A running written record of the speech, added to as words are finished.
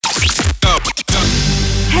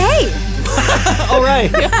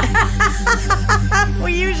play.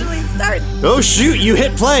 We usually start. Oh, shoot, you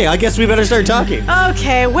hit play. I guess we better start talking.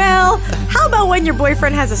 Okay, well, how about when your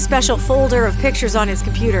boyfriend has a special folder of pictures on his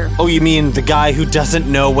computer? Oh, you mean the guy who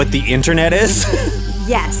doesn't know what the internet is?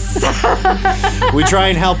 Yes. We try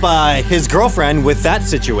and help his girlfriend with that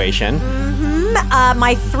situation.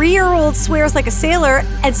 My 3-year-old swears like a sailor,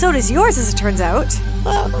 and so does yours, as it turns out.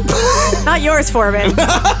 Not yours, Foreman.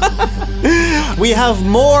 We have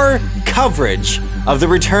more coverage of the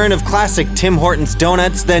return of classic Tim Hortons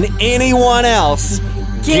donuts than anyone else.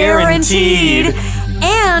 Guaranteed.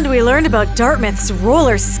 And we learned about Dartmouth's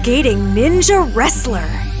roller skating ninja wrestler.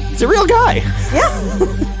 It's a real guy. Yeah.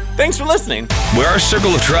 Thanks for listening. Where our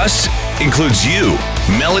circle of trust includes you,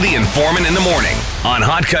 Melody and Foreman in the morning on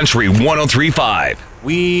Hot Country 103.5.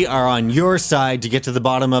 We are on your side to get to the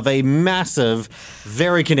bottom of a massive,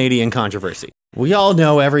 very Canadian controversy. We all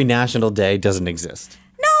know every national day doesn't exist.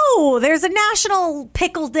 No, there's a National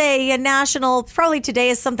Pickle Day, probably today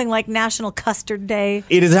is something like National Custard Day.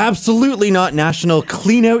 It is absolutely not National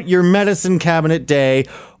Clean Out Your Medicine Cabinet Day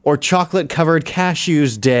or Chocolate Covered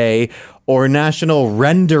Cashews Day or National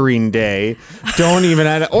Rendering Day. Don't even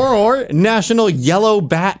add it. Or National Yellow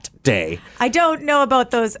Bat Day. I don't know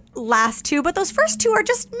about those last two, but those first two are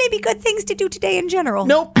just maybe good things to do today in general.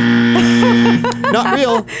 Nope. Not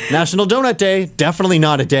real. National Donut Day. Definitely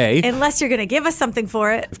not a day. Unless you're going to give us something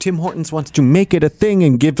for it. If Tim Hortons wants to make it a thing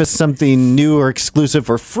and give us something new or exclusive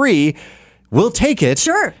for free, we'll take it.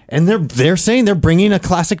 Sure. And they're saying they're bringing a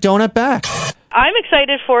classic donut back. I'm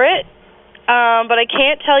excited for it, but I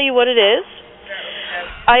can't tell you what it is.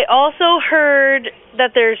 I also heard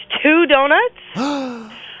that there's 2 donuts.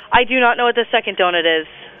 I do not know what the second donut is,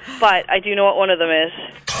 but I do know what one of them is.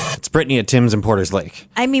 It's Brittany at Tim's in Porters Lake.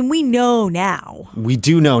 I mean, we know now. We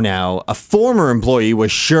do know now. A former employee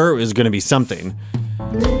was sure it was going to be something.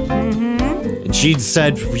 Mm-hmm. And she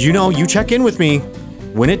said, you check in with me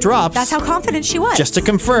when it drops. That's how confident she was. Just to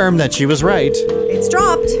confirm that she was right. It's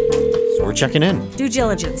dropped. So we're checking in. Due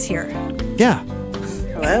diligence here. Yeah.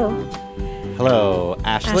 Hello. Hello,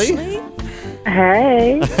 Ashley.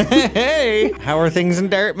 Hey. Hey. How are things in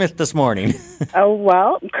Dartmouth this morning? Oh,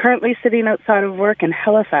 well, I'm currently sitting outside of work in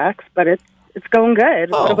Halifax, but it's going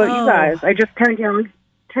good. What about you guys? I just turned yours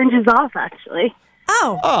off, actually.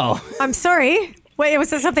 Oh. I'm sorry. Wait,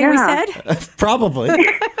 was this something we said? Probably.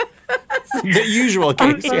 The usual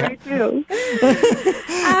case, I'm sorry, too.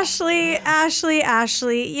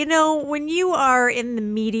 Ashley, when you are in the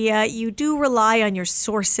media, you do rely on your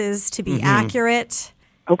sources to be accurate.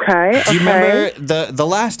 Okay. Do you remember the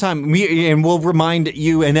last time, and we'll remind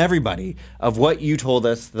you and everybody of what you told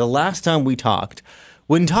us the last time we talked,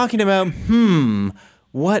 when talking about,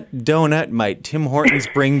 what donut might Tim Hortons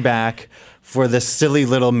bring back for the silly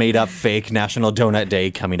little made-up fake National Donut Day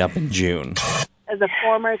coming up in June? As a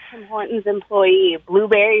former Tim Hortons employee,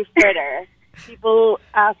 blueberry fritter. People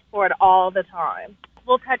ask for it all the time.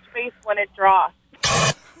 We'll touch base when it drops.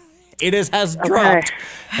 It has dropped,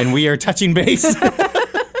 and we are touching base.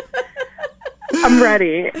 I'm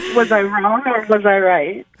ready. Was I wrong or was I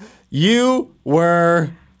right? You were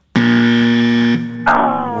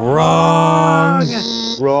wrong.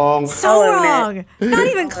 Wrong. So wrong. Not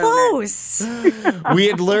even close. We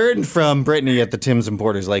had learned from Brittany at the Tim's in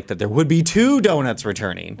Porters Lake that there would be 2 donuts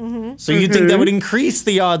returning. Mm-hmm. So you'd think that would increase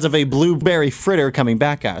the odds of a blueberry fritter coming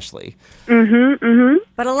back, Ashley.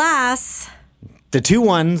 But alas, the 2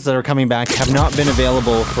 ones that are coming back have not been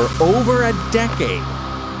available for over a decade.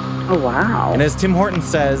 Oh, wow. And as Tim Hortons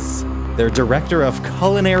says, their director of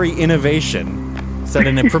culinary innovation said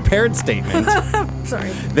in a prepared statement,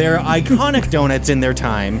 they're iconic donuts in their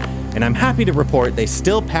time, and I'm happy to report they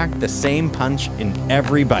still pack the same punch in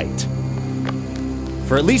every bite.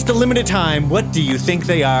 For at least a limited time, what do you think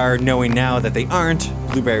they are, knowing now that they aren't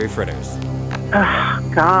blueberry fritters?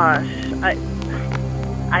 Oh, gosh.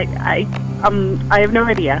 I have no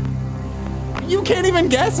idea. You can't even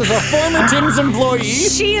guess as a former Tim's employee.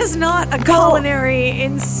 she is not a culinary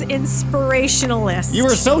inspirationalist. You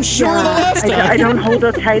were so sure the last time. I don't hold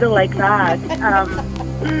a title like that.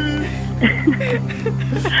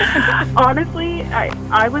 Honestly,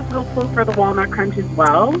 I was hopeful for the walnut crunch as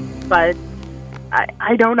well, but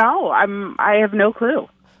I don't know. I have no clue.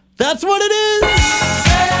 That's what it is.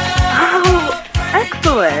 Oh,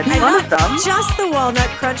 excellent. I One of them. love just the walnut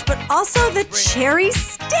crunch, but also the cherry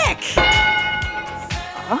stick.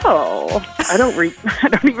 Oh, I don't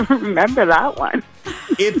even remember that one.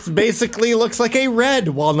 It basically looks like a red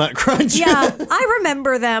walnut crunch. Yeah, I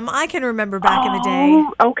remember them. I can remember back in the day.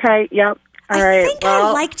 Oh, okay, yep. All right. I think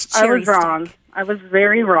I liked cherry I was wrong. stick. I was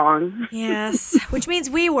very wrong. Yes, which means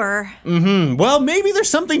we were. Well, maybe there's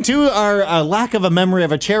something to our lack of a memory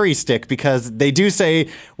of a cherry stick, because they do say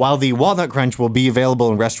while the walnut crunch will be available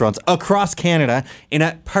in restaurants across Canada and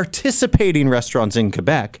at participating restaurants in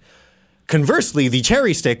Quebec, conversely, the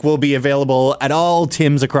cherry stick will be available at all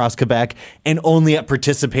Tim's across Quebec and only at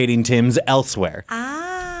participating Tim's elsewhere.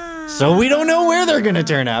 So we don't know where they're going to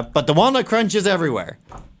turn up, but the walnut crunch is everywhere.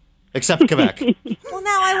 Except Quebec. Well,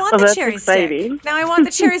 now I want the cherry stick. Now I want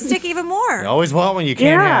the cherry stick even more. You always want one you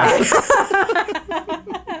can't have.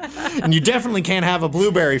 And you definitely can't have a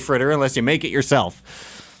blueberry fritter unless you make it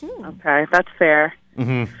yourself. Okay, that's fair.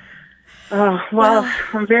 Oh, well,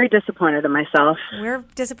 I'm very disappointed in myself. We're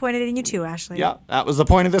disappointed in you too, Ashley. Yeah, that was the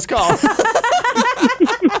point of this call.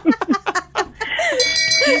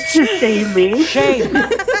 Shame me. Shame.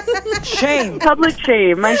 Public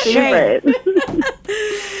shame, my favorite.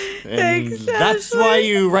 And that's why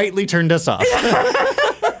you rightly turned us off.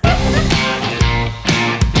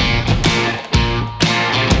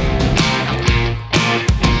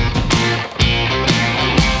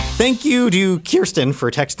 Thank you to Kirsten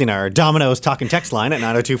for texting our Domino's Talk and Text line at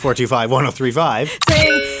 902-425-1035.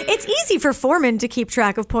 Saying it's easy for Foreman to keep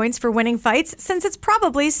track of points for winning fights since it's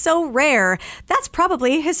probably so rare. That's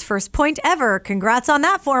probably his first point ever. Congrats on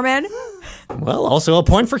that, Foreman. Well, also a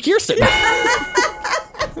point for Kirsten.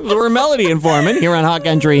 We're Melody and Foreman here on Hot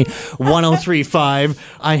Country 103.5.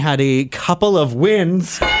 I had a couple of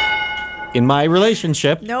wins in my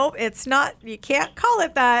relationship. Nope, it's not. You can't call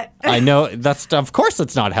it that. I know of course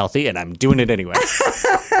it's not healthy, and I'm doing it anyway.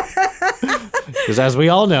 Because as we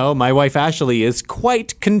all know, my wife Ashley is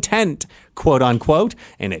quite content, quote unquote,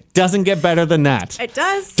 and it doesn't get better than that. It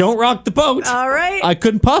does. Don't rock the boat. All right. I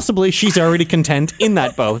couldn't possibly. She's already content in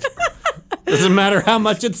that boat. Doesn't matter how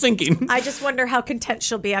much it's sinking. I just wonder how content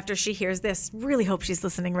she'll be after she hears this. Really hope she's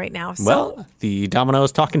listening right now. So. Well, the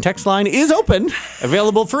Domino's Talk and Text line is open,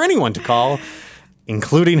 available for anyone to call,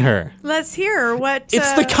 including her. Let's hear what...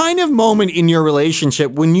 It's the kind of moment in your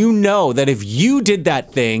relationship when you know that if you did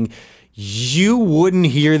that thing, you wouldn't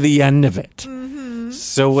hear the end of it. Mm-hmm.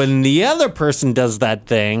 So when the other person does that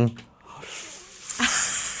thing...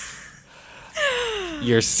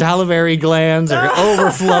 Your salivary glands are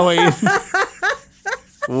overflowing.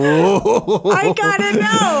 I gotta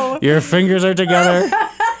know. Your fingers are together.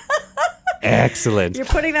 Excellent. You're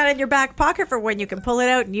putting that in your back pocket for when you can pull it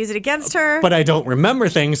out and use it against her. But I don't remember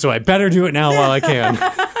things, so I better do it now while I can.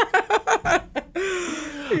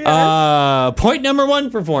 Yes. Point number 1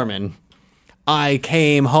 for Foreman. I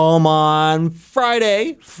came home on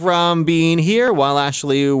Friday from being here while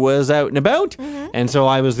Ashley was out and about. Mm-hmm. And so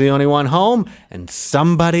I was the only one home, and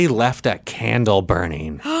somebody left a candle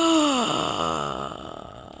burning.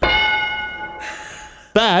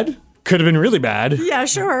 Bad. Could have been really bad. Yeah,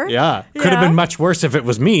 sure. Yeah. Could have been much worse if it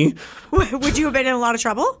was me. Would you have been in a lot of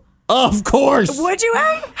trouble? Of course. Would you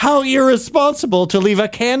have? How irresponsible to leave a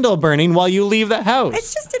candle burning while you leave the house.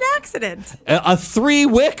 It's just an accident. A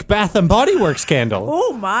 3-wick Bath & Body Works candle.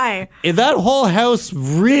 Oh, my. That whole house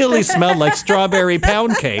really smelled like strawberry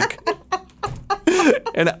pound cake.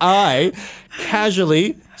 And I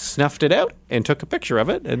casually snuffed it out and took a picture of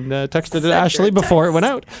it and texted it to Ashley before it went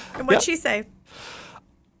out. And what'd she say?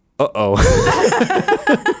 Uh-oh.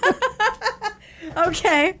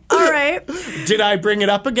 Okay, all right. Did I bring it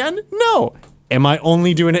up again? No. Am I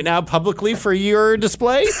only doing it now publicly for your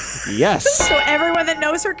display? Yes. So everyone that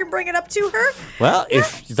knows her can bring it up to her? Well,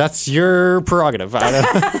 if that's your prerogative. Okay,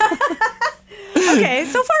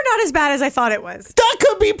 so far not as bad as I thought it was. That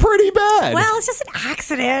could be pretty bad. Well, it's just an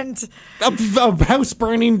accident. A house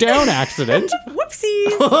burning down accident.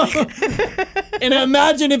 Whoopsies. And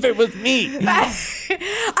imagine if it was me.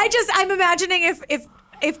 I'm imagining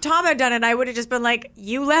if Tom had done it, I would have just been like,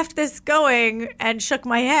 you left this going, and shook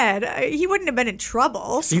my head. He wouldn't have been in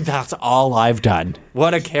trouble. See, that's all I've done.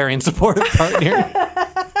 What a caring, supportive partner.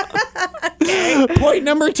 Point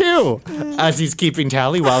number 2, as he's keeping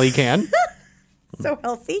tally while he can. So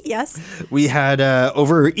healthy, yes. We had,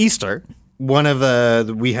 over Easter,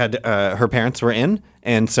 her parents were in,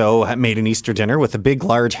 and so made an Easter dinner with a big,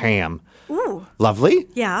 large ham. Ooh. Lovely.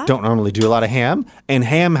 Yeah. Don't normally do a lot of ham. And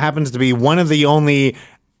ham happens to be one of the only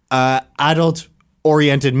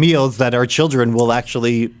adult-oriented meals that our children will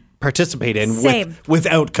actually participate in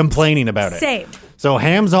without complaining about it. Same. So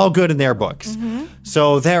ham's all good in their books. Mm-hmm.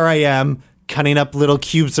 So there I am, cutting up little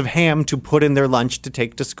cubes of ham to put in their lunch to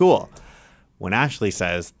take to school. When Ashley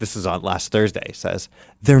says, this is on last Thursday, says,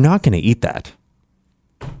 they're not going to eat that.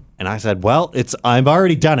 And I said, well, I've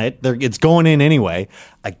already done it. It's going in anyway.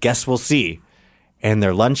 I guess we'll see. And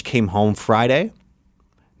their lunch came home Friday.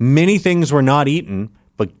 Many things were not eaten,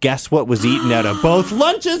 But guess what was eaten out of both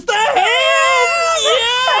lunches? The ham!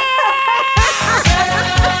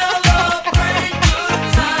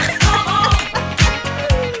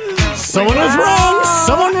 Someone was wrong.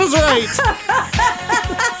 Someone was right.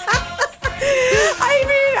 I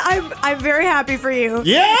mean, I'm very happy for you.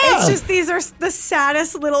 Yeah. It's just these are the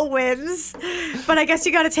saddest little wins, but I guess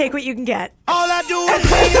you got to take what you can get. All I do is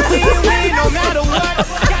win, no matter what.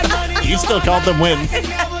 Got money You still called them wins.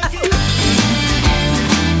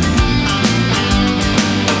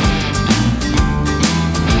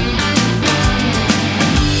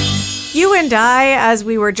 You and I, as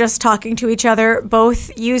we were just talking to each other,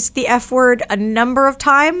 both used the F word a number of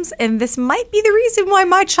times, and this might be the reason why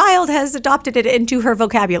my child has adopted it into her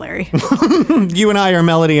vocabulary. You and I are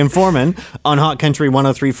Melody and Foreman on Hot Country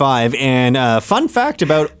 103.5. And fun fact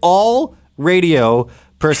about all radio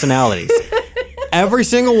personalities. Every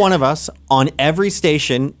single one of us on every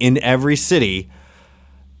station in every city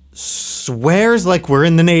swears like we're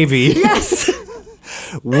in the Navy. Yes.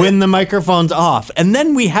 When the microphone's off. And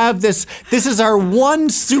then we have this is our one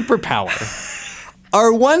superpower.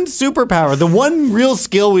 Our one superpower, the one real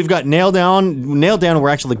skill we've got nailed down we're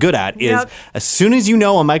actually good at is as soon as you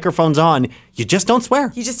know a microphone's on, you just don't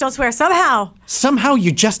swear. You just don't swear. Somehow. Somehow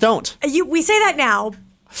you just don't. We say that now.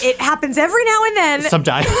 It happens every now and then.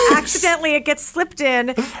 Sometimes. Accidentally, it gets slipped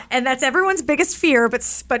in, and that's everyone's biggest fear.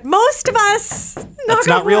 But most of us, That's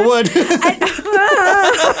not real wood. You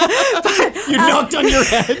knocked on your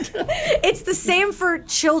head. It's the same for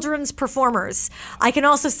children's performers. I can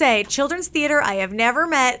also say, children's theater, I have never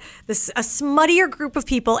met a smuttier group of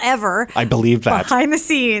people ever. I believe that. Behind the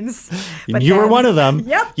scenes. But You were one of them.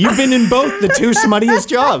 Yep. You've been in both the two smuttiest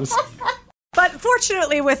jobs. But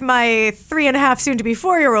fortunately, with my 3.5, soon-to-be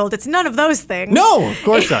 4-year-old, it's none of those things. No, of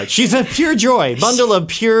course not. She's a pure joy, bundle of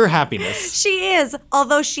pure happiness. She is,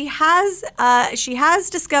 although she has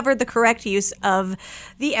discovered the correct use of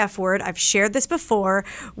the F word. I've shared this before,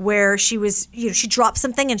 where she was, she dropped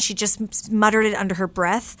something and she just muttered it under her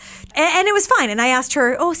breath, and it was fine. And I asked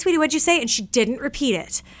her, "Oh, sweetie, what'd you say?" And she didn't repeat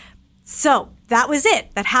it. So that was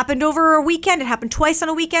it. That happened over a weekend. It happened twice on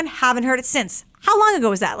a weekend. Haven't heard it since. How long ago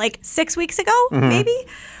was that? Like 6 weeks ago, maybe?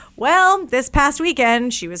 Well, this past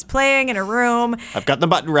weekend, she was playing in a room. I've got the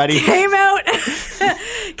button ready. Came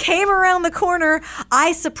around the corner.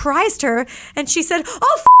 I surprised her, and she said,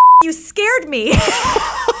 "Oh, you scared me."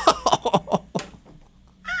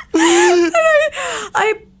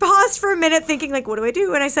 I paused for a minute thinking, like, what do I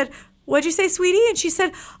do? And I said, "What'd you say, sweetie?" And she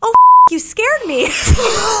said, "Oh, you scared me."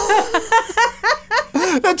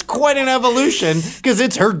 That's quite an evolution, because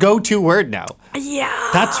it's her go-to word now. Yeah.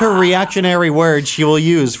 That's her reactionary word she will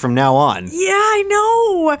use from now on. Yeah, I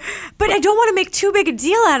know. But I don't want to make too big a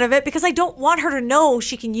deal out of it, because I don't want her to know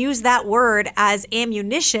she can use that word as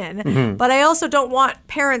ammunition. But I also don't want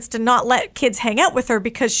parents to not let kids hang out with her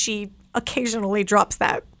because she occasionally drops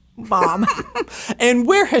that bomb. And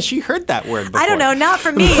where has she heard that word before? I don't know. Not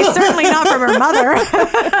from me. Certainly not from her mother.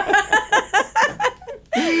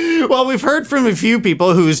 Well, we've heard from a few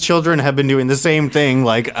people whose children have been doing the same thing,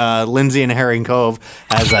 like Lindsay in Herring Cove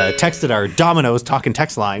has texted our Domino's talking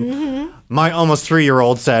text line. My almost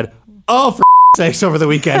 3-year-old said, "Oh, for sakes," over the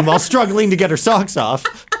weekend while struggling to get her socks off.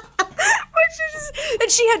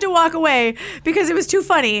 And she had to walk away because it was too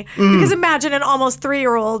funny. Because imagine an almost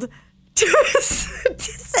 3-year-old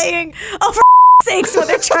saying, "Oh, for sakes," when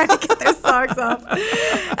they're trying to get their socks off.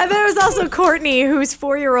 And there was also Courtney, whose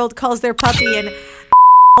 4-year-old calls their puppy an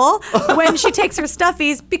when she takes her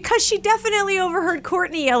stuffies, because she definitely overheard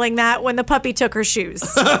Courtney yelling that when the puppy took her shoes.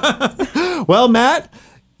 Well, Matt,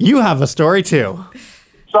 you have a story too.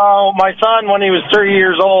 So my son, when he was 3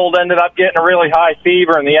 years old, ended up getting a really high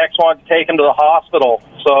fever, and the ex wanted to take him to the hospital.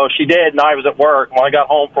 So she did, and I was at work. When I got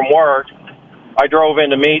home from work, I drove in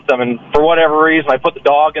to meet them, and for whatever reason, I put the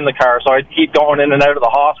dog in the car, so I'd keep going in and out of the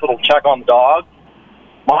hospital to check on the dog.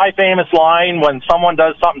 My famous line when someone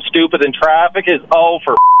does something stupid in traffic is, "Oh,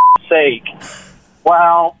 for sake."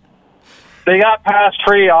 Well, they got past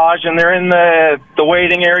triage, and they're in the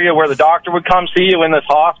waiting area where the doctor would come see you in this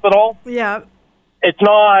hospital. Yeah. It's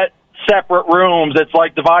not separate rooms. It's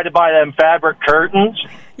like divided by them fabric curtains.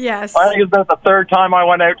 Yes. I think it's about the third time I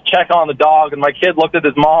went out to check on the dog, and my kid looked at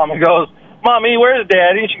his mom and goes, "Mommy, where's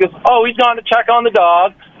Daddy?" And she goes, "Oh, he's gone to check on the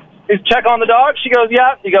dog." "He's check on the dog?" She goes,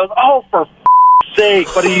 "Yeah." He goes, "Oh, for sake."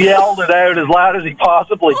 But he yelled it out as loud as he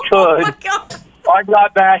possibly could. Oh my God. I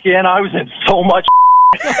got back in. I was in so much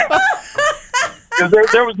because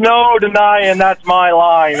there was no denying that's my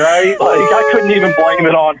line, right? Like, I couldn't even blame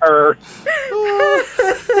it on her.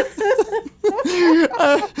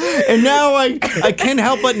 And now I can't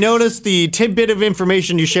help but notice the tidbit of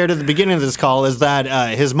information you shared at the beginning of this call is that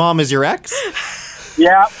his mom is your ex?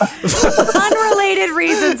 Yeah. Unrelated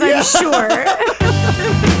reasons, I'm sure.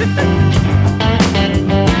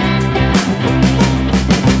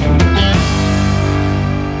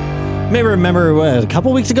 May remember a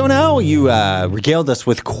couple weeks ago now, you regaled us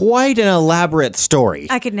with quite an elaborate story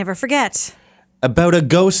I could never forget. about a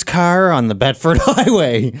ghost car on the Bedford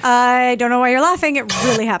Highway. I don't know why you're laughing. It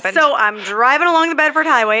really happened. So I'm driving along the Bedford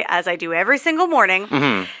Highway, as I do every single morning.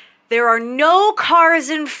 Mm-hmm. There are no cars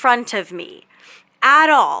in front of me at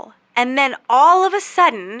all. And then all of a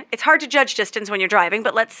sudden, it's hard to judge distance when you're driving,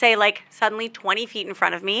 but let's say like suddenly 20 feet in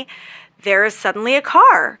front of me, there is suddenly a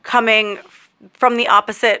car coming from the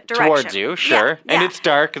opposite direction. Towards you, sure. Yeah, And yeah. it's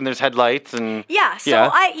dark and there's headlights and... Yeah,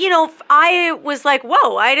 so I was like,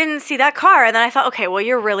 whoa, I didn't see that car. And then I thought, okay, well,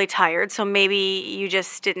 you're really tired, so maybe you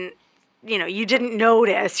just didn't, you didn't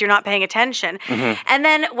notice, you're not paying attention. Mm-hmm. And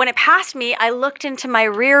then when it passed me, I looked into my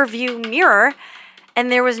rear view mirror,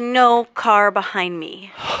 and there was no car behind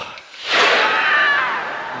me.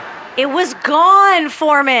 It was gone,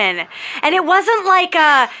 Foreman. And it wasn't like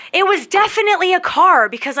it was definitely a car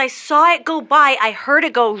because I saw it go by. I heard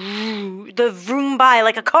it go the vroom by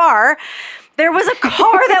like a car. There was a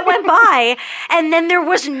car that went by, and then there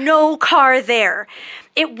was no car there.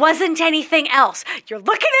 It wasn't anything else. You're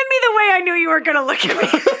looking at me the way I knew you were going to look at me.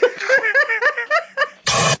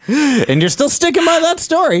 And you're still sticking by that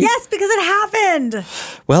story. yes, because it happened.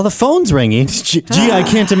 Well, the phone's ringing. Gee, I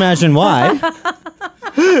can't imagine why.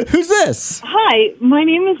 Who's this? Hi, my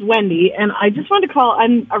name is Wendy, and I just wanted to call.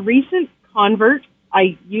 I'm a recent convert.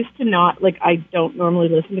 I used to not, I don't normally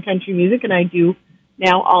listen to country music, and I do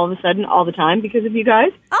now all of a sudden, all the time because of you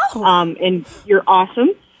guys. Oh. And you're awesome.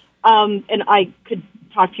 And I could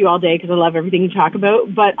talk to you all day because I love everything you talk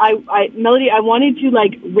about. But Melody, I wanted to,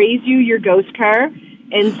 raise you your ghost car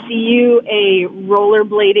and see you a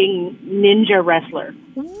rollerblading ninja wrestler.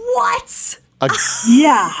 What?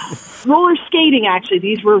 Yeah. Roller skating, actually.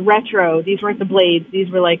 These were retro. These weren't the blades.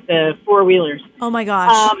 These were like the four-wheelers. Oh, my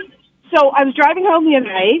gosh. So I was driving home the other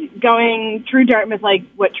day, going through Dartmouth,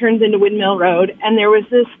 what turns into Windmill Road, and there was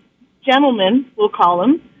this gentleman, we'll call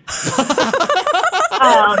him,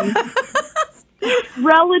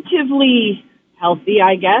 relatively healthy,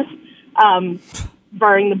 I guess,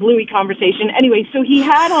 barring the Bluey conversation. Anyway, so he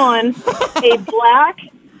had on a black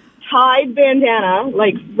tied bandana,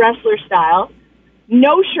 like wrestler style,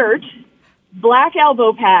 no shirt, black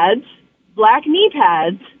elbow pads, black knee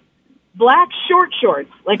pads, black short shorts,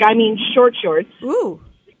 short shorts. Ooh.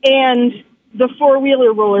 And the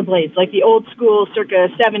four-wheeler rollerblades, like the old school circa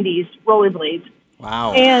 70s rollerblades.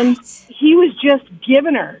 Wow. And he was just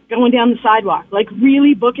giving her going down the sidewalk,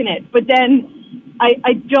 really booking it. But then I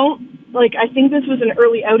think this was an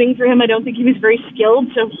early outing for him. I don't think he was very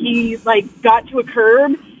skilled. So he got to a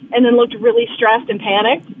curb and then looked really stressed and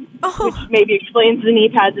panicked, which maybe explains the knee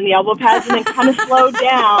pads and the elbow pads, and then kind of slowed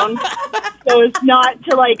down so as not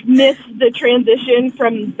to miss the transition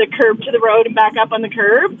from the curb to the road and back up on the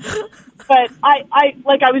curb. But I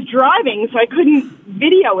was driving, so I couldn't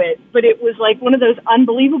video it, but it was one of those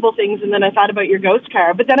unbelievable things. And then I thought about your ghost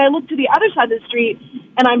car, but then I looked to the other side of the street,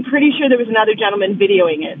 and I'm pretty sure there was another gentleman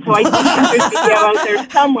videoing it. So I think there's video out there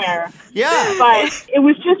somewhere. Yeah. But it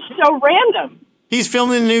was just so random. He's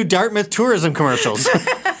filming the new Dartmouth tourism commercials.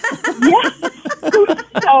 Yes. It was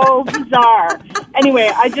so bizarre.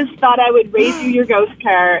 Anyway, I just thought I would raise you your ghost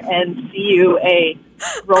car and see you a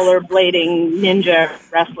rollerblading ninja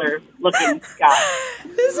wrestler looking guy.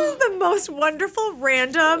 This is the most wonderful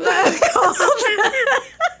random call.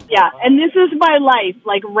 Yeah, and this is my life.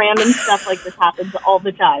 Random stuff like this happens all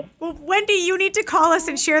the time. Well, Wendy, you need to call us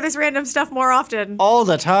and share this random stuff more often. All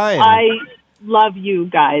the time. I love you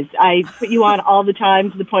guys. I put you on all the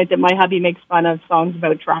time to the point that my hubby makes fun of songs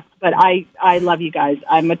about trucks. But I love you guys.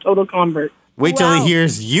 I'm a total convert. Wait till he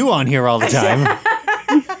hears you on here all the time.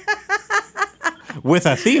 With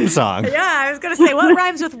a theme song. Yeah, I was going to say, what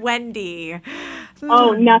rhymes with Wendy?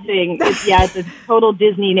 Oh, nothing. It's a total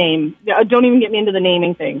Disney name. Don't even get me into the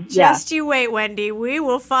naming thing. Just you wait, Wendy. We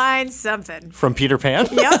will find something. From Peter Pan?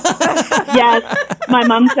 Yep. Yes. My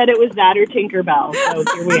mom said it was that or Tinkerbell. So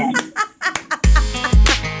here we are.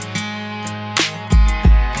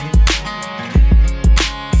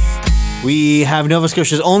 We have Nova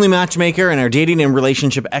Scotia's only matchmaker and our dating and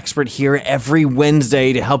relationship expert here every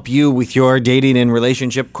Wednesday to help you with your dating and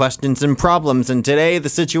relationship questions and problems. And today the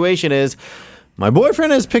situation is my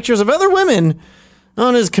boyfriend has pictures of other women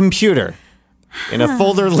on his computer in a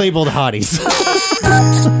folder labeled hotties.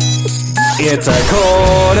 It's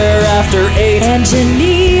 8:15. And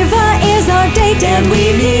Geneva is our date. night and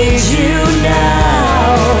we need you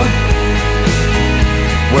now.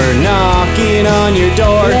 We're knocking on your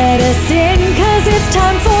door. Let us in, cause it's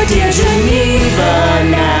time for Dear Geneva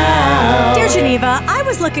now. Dear Geneva, I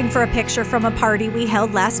was looking for a picture from a party we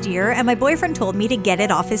held last year, and my boyfriend told me to get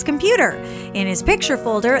it off his computer. In his picture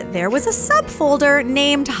folder, there was a subfolder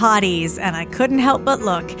named Hotties, and I couldn't help but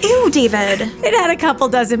look. Ew, David. It had a couple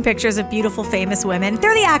dozen pictures of beautiful, famous women.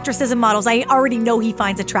 They're the actresses and models I already know he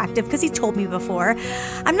finds attractive because he told me before.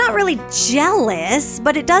 I'm not really jealous,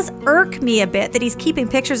 but it does irk me a bit that he's keeping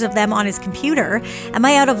pictures of them on his computer. Am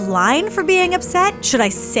I out of line for being upset? Should I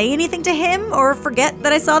say anything to him or forget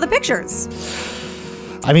that I saw the pictures?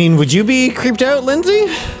 I mean, would you be creeped out, Lindsay?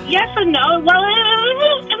 Yes and no. Well,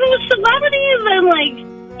 if it was celebrities, then, like,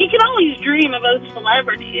 you can always dream about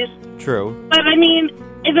celebrities. True. But, I mean,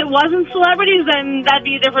 if it wasn't celebrities, then that'd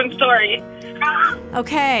be a different story.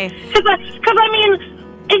 Okay. Because, I mean,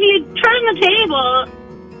 if you turn the table,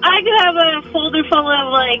 I could have a folder full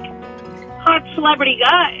of, like, hot celebrity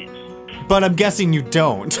guys. But I'm guessing you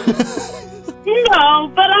don't. No,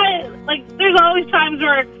 but there's always times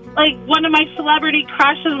where, like, one of my celebrity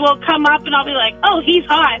crushes will come up and I'll be like, oh, he's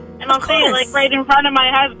hot. And I'll say it, like, right in front of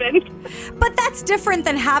my husband. But that's different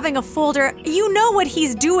than having a folder. You know what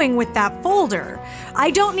he's doing with that folder.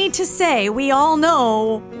 I don't need to say, we all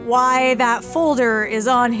know why that folder is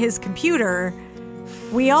on his computer.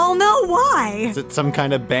 We all know why. Is it some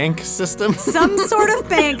kind of bank system? Some sort of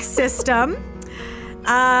bank system.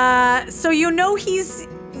 So you know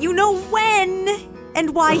when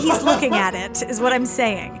and why he's looking at it, is what I'm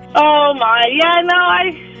saying. Oh my, yeah, no,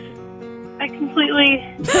 I completely...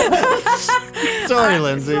 Sorry,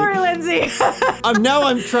 Lindsay. Sorry, Lindsay. Now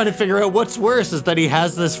I'm trying to figure out what's worse, is that he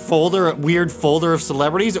has this weird folder of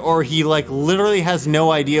celebrities, or he, like, literally has no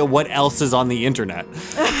idea what else is on the internet.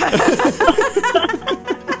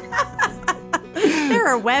 There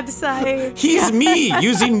are websites. He's me,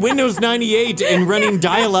 using Windows 98 and running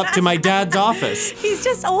dial-up to my dad's office. He's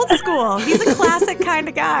just old school. He's a classic kind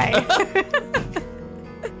of guy.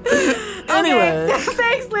 Anyway. Okay.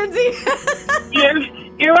 Thanks, Lindsay.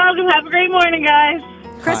 You're welcome. Have a great morning, guys.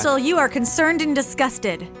 Crystal, you are concerned and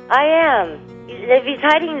disgusted. I am. If he's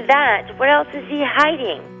hiding that, what else is he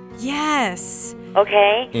hiding? Yes.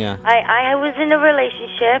 Okay? Yeah. I was in a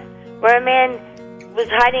relationship where a man was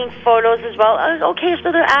hiding photos as well. Okay,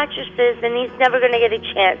 so they're actresses, and he's never going to get a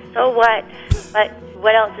chance. So what? But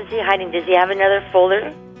what else is he hiding? Does he have another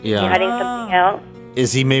folder? Yeah. Is he hiding something else?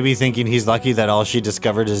 Is he maybe thinking he's lucky that all she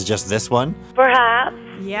discovered is just this one? Perhaps.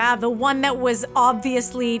 Yeah, the one that was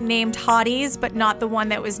obviously named Hotties, but not the one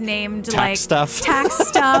that was named Tax stuff. Tax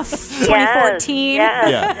Stuff 2014.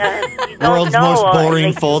 Yes. World's most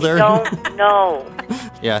boring folder. Don't know.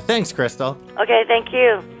 Yeah, thanks, Crystal. Okay, thank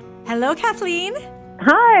you. Hello, Kathleen.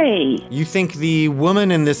 Hi. You think the woman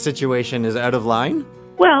in this situation is out of line?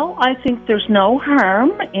 Well, I think there's no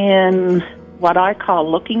harm in what I call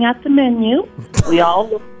looking at the menu. We all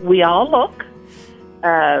look,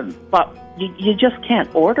 but you just can't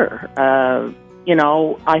order.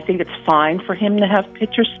 I think it's fine for him to have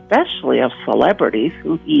pictures, especially of celebrities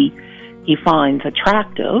who he finds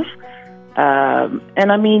attractive.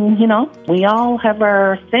 And I mean, we all have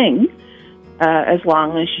our thing. As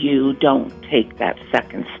long as you don't take that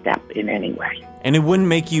second step in any way. And it wouldn't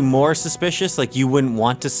make you more suspicious? Like you wouldn't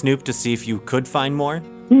want to snoop to see if you could find more?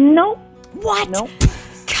 No. What? Nope.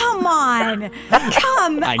 Come on.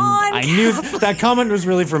 Come on. I knew that comment was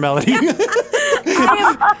really for Melody.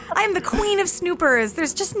 I am the queen of snoopers.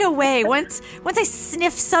 There's just no way. Once I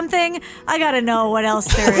sniff something, I gotta know what else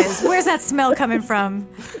there is. Where's that smell coming from?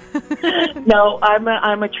 No,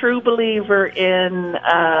 I'm a true believer in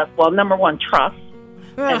number one, trust.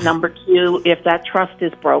 Ugh. And number two, if that trust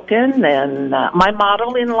is broken, then my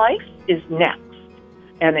motto in life is next.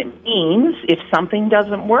 And it means if something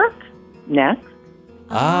doesn't work, next.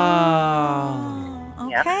 Oh.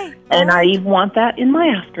 Okay. Yeah. And I want that in my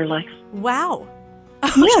afterlife. Wow.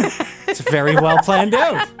 Yeah. It's very well planned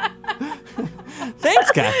out.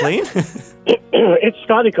 Thanks, Kathleen. It's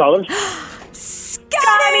Scotty calling.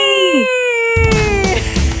 Scotty!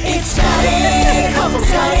 It's Scotty, call for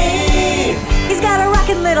Scotty. He's got a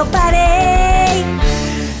rockin' little body.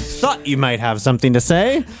 Thought you might have something to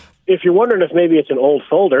say. If you're wondering if maybe it's an old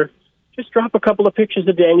folder, just drop a couple of pictures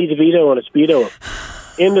of Danny DeVito on a Speedo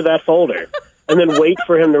into that folder and then wait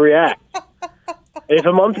for him to react. And if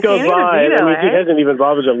a month goes by, that means he hasn't even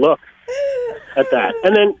bothered to look at that.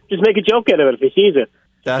 And then just make a joke out of it if he sees it.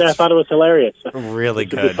 I thought it was hilarious. Really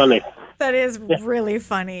good. It's funny. That is really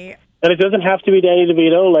funny. And it doesn't have to be Danny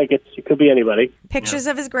DeVito. Like, it could be anybody. Pictures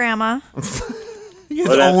of his grandma. His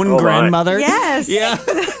own grandmother. Yes. Yeah.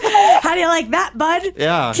 How do you like that, bud?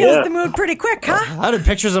 Yeah. Kills the mood pretty quick, huh? How did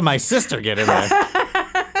pictures of my sister get in there?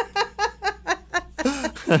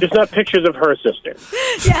 Just not pictures of her sister.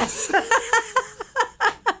 Yes.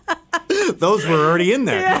 Those were already in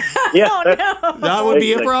there. Yeah. Oh, no. That would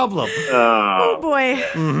be a problem. Oh, boy.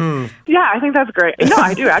 Mm-hmm. Yeah, I think that's great. No,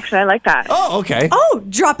 I do, actually. I like that. Oh, okay. Oh,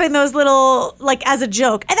 dropping those little, like, as a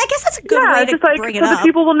joke. And I guess that's a good way to just like, bring so it up. that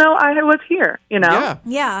people will know I was here, you know? Yeah.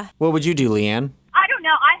 Yeah. What would you do, Leanne? I don't know.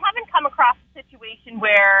 I haven't come across a situation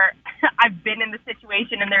where I've been in the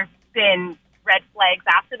situation and there's been red flags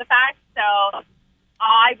after the fact. So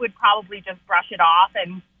I would probably just brush it off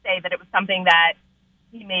and say that it was something that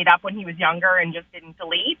he made up when he was younger and just didn't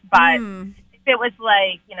delete. But if it was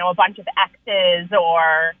like, you know, a bunch of exes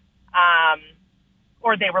or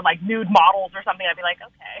they were like nude models or something, I'd be like,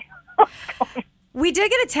 okay. We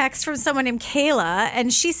did get a text from someone named Kayla,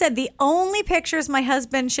 and she said the only pictures my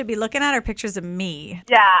husband should be looking at are pictures of me.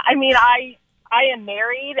 Yeah, I mean, I am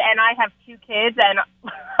married and I have 2 kids, and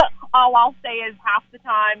all I'll say is half the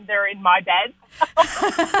time they're in my bed.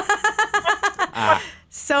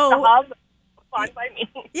 So, fine by me.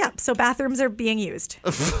 yeah, so bathrooms are being used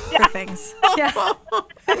for things. Yeah.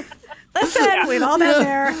 Listen, we've all been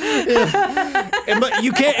there. But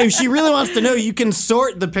you can't, if she really wants to know, you can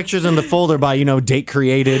sort the pictures in the folder by, you know, date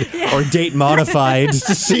created or date modified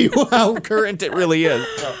to see how current it really is.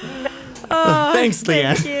 So. Thanks,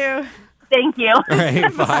 Leanne. Thank you. Thank you. All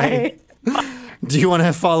right, bye. Do you want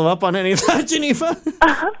to follow up on any of that, Geneva?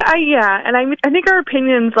 Yeah, and I think our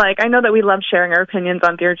opinions, like, I know that we love sharing our opinions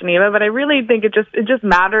on Dear Geneva, but I really think it just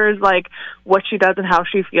matters, like, what she does and how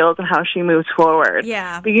she feels and how she moves forward.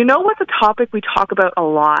 Yeah. But you know what's a topic we talk about a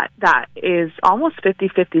lot that is almost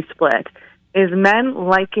 50-50 split is men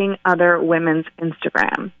liking other women's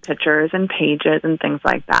Instagram pictures and pages and things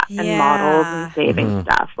like that, and models and saving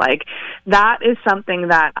stuff. Like, that is something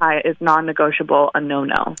that is non-negotiable, a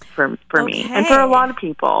no-no for me and for a lot of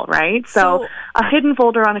people, right? So a hidden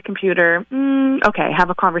folder on a computer, okay, have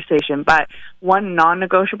a conversation. But one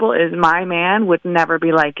non-negotiable is my man would never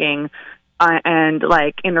be liking and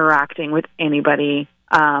like interacting with anybody,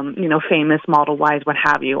 you know, famous, model-wise, what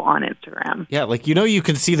have you, on Instagram. Yeah, like, you know, you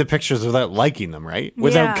can see the pictures without liking them, right?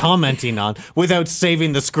 Without commenting on, without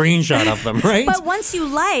saving the screenshot of them, right? But once you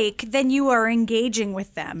like, then you are engaging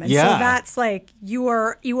with them. And so that's like, you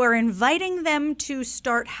are inviting them to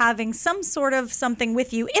start having some sort of something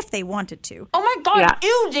with you if they wanted to. Oh my God,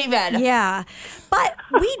 ew, David. Yeah. But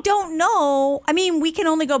we don't know. I mean, we can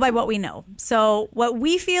only go by what we know. So what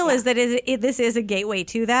we feel is that this is a gateway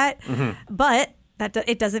to that. But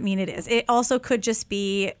it doesn't mean it is. It also could just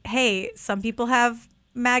be, hey, some people have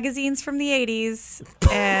magazines from the 80s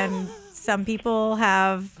and some people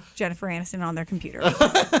have Jennifer Aniston on their computer.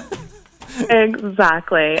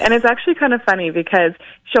 Exactly. And it's actually kind of funny because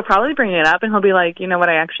she'll probably bring it up and he'll be like, you know what,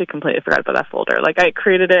 I actually completely forgot about that folder. Like, I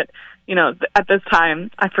created it, you know, at this time,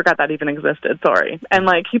 I forgot that even existed. Sorry. And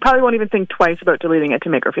like, he probably won't even think twice about deleting it to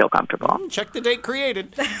make her feel comfortable. Check the date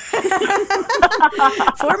created.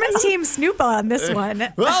 Foreman's team snoop on this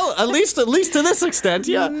one. Well, at least to this extent,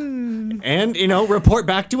 yeah. And, you know, report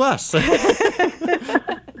back to us.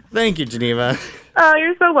 Thank you, Geneva. Oh,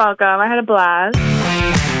 you're so welcome. I had a blast.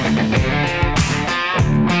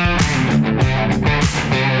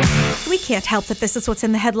 We can't help that this is what's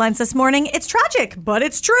in the headlines this morning. It's tragic, but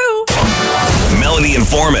it's true. Melody and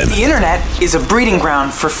Foreman. The internet is a breeding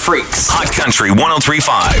ground for freaks. Hot Country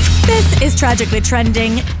 103.5. This is tragically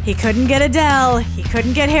trending. He couldn't get Adele. He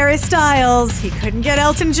couldn't get Harry Styles. He couldn't get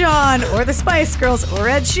Elton John or the Spice Girls or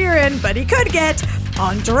Ed Sheeran, but he could get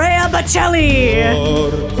Andrea Bocelli.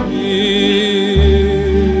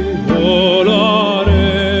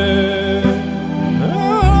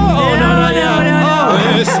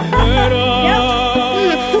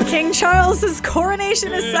 King Charles's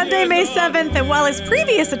coronation is Sunday, May 7th, and while his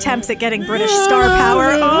previous attempts at getting British star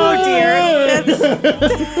power, oh dear,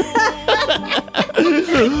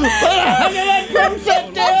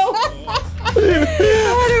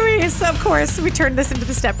 of course, we turned this into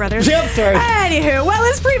the Step Brothers. Yep, sorry. Anywho, well,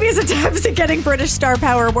 his previous attempts at getting British star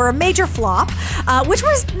power were a major flop, which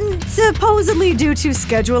was supposedly due to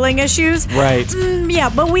scheduling issues. Right. Yeah,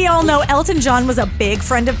 but we all know Elton John was a big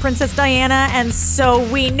friend of Princess Diana, and so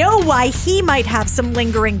we know why he might have some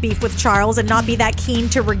lingering beef with Charles and not be that keen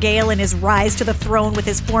to regale in his rise to the throne with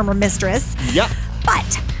his former mistress. Yep.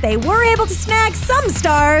 But they were able to snag some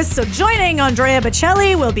stars, so joining Andrea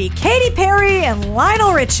Bocelli will be Katy Perry and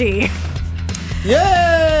Lionel Richie.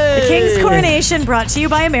 Yay! The King's Coronation brought to you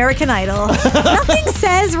by American Idol. Nothing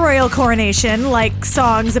says royal coronation like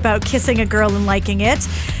songs about kissing a girl and liking it.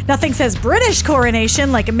 Nothing says British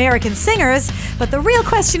coronation like American singers. But the real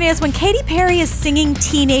question is, when Katy Perry is singing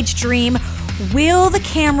Teenage Dream, will the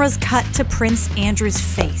cameras cut to Prince Andrew's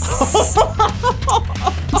face?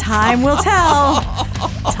 Time will tell.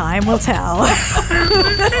 Time will tell.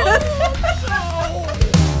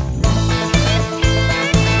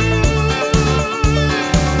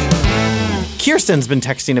 Kirsten's been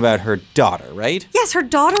texting about her daughter, right? Yes, her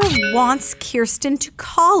daughter wants Kirsten to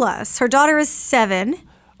call us. Her daughter is 7.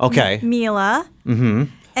 Okay. Mila. Mm-hmm.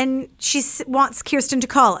 And she wants Kirsten to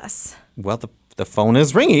call us. Well, the phone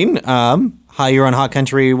is ringing. Hi, you're on Hot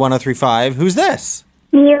Country 103.5. Who's this?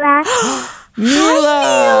 Mila.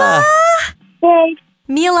 Mila! Hey.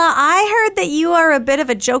 Mila, I heard that you are a bit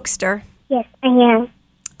of a jokester. Yes, I am.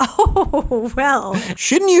 Oh, well.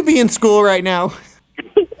 Shouldn't you be in school right now?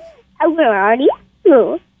 We're already at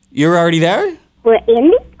school. You're already there? We're in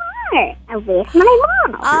the car with my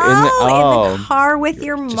mom. In the car with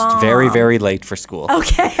your mom. Just very, very late for school.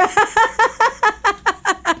 Okay.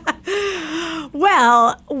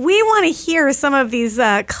 Well, we want to hear some of these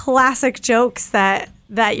classic jokes that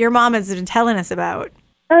your mom has been telling us about.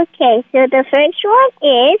 Okay, so the first one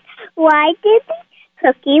is, why did the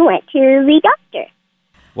cookie went to the doctor?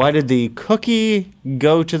 Why did the cookie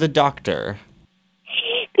go to the doctor?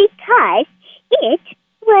 Because it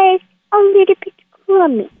was a little bit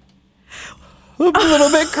crummy. A little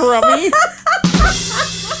bit crummy?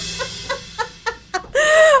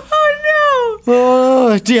 Oh, no.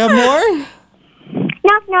 Oh, do you have more?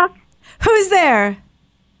 Knock, knock. Who's there?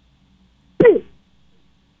 Boo.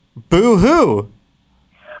 Boo-hoo.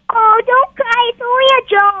 Oh, don't cry. It's only a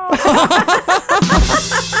joke.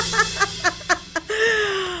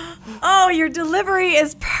 Oh, your delivery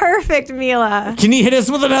is perfect, Mila. Can you hit us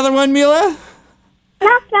with another one, Mila?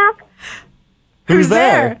 Knock, knock. Who's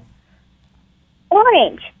there?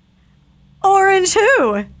 Orange. Orange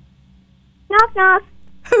who? Knock, knock.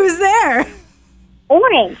 Who's there?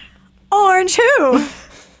 Orange. Orange who?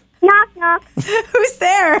 Knock, knock. Who's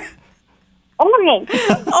there? Orange.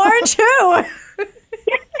 Orange who?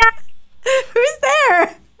 Who's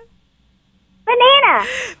there? Banana.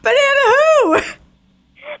 Banana who?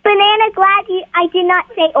 Banana, glad I did not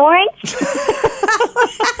say orange.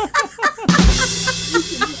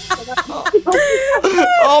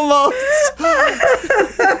 Almost.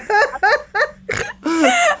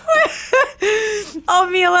 Oh,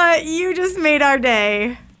 Mila, you just made our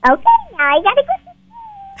day. Okay, now I gotta go.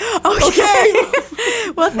 Okay.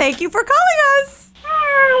 Well, thank you for calling us.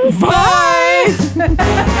 Bye.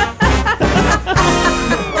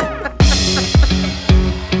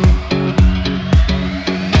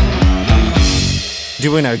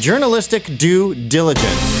 Doing our journalistic due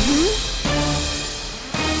diligence.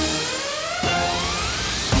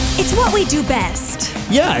 It's what we do best.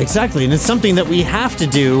 Yeah, exactly. And it's something that we have to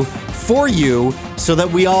do for you so that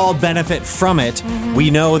we all benefit from it. We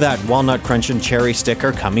know that Walnut Crunch and Cherry Stick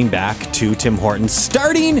are coming back to Tim Hortons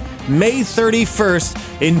starting May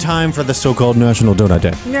 31st in time for the so-called National Donut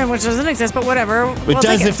Day. Yeah, which doesn't exist, but whatever. It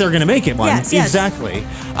does if they're going to make it one. Yes. Exactly.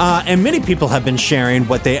 And many people have been sharing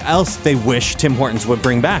what else they wish Tim Hortons would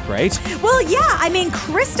bring back, right? Well, yeah. I mean,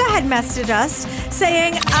 Krista had messaged us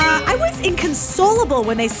saying, I was inconsolable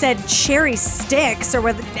when they said Cherry Sticks or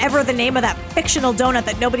whatever the name of that fictional donut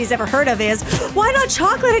that nobody's ever heard of is. Why not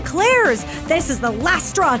chocolate eclairs? This is the last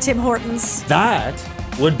straw, Tim Hortons. That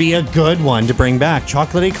would be a good one to bring back.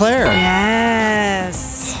 Chocolate eclair.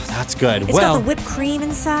 Yes. Oh, that's good. It's got the whipped cream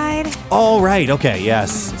inside. Oh, right. Okay,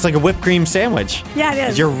 yes. It's like a whipped cream sandwich. Yeah, it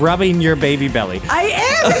is. You're rubbing your baby belly. I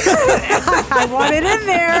am. I want it in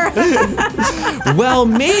there. Well,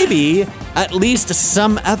 maybe at least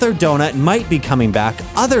some other donut might be coming back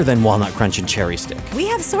other than Walnut Crunch and Cherry Stick. We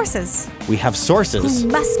have sources. We have sources. Who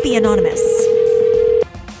must be anonymous.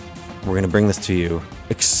 We're going to bring this to you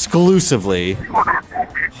exclusively.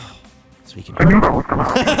 So we can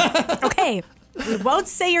Okay. We won't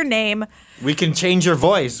say your name. We can change your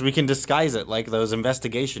voice. We can disguise it like those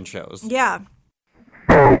investigation shows. Yeah.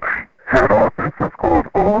 Folks, head office has called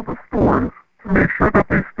all the stores to make sure that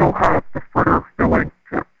they still have the fritter filling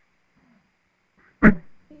chips. They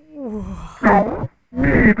still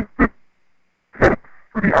need the chips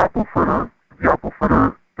for the apple fritter. The apple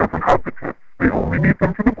fritter doesn't have the chips. They only need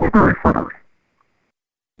them for the blueberry fritters.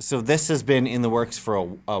 So this has been in the works for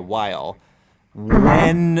a while.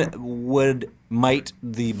 When might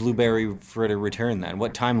the blueberry fritter return then?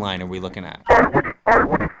 What timeline are we looking at? I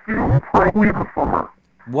would assume probably in the summer.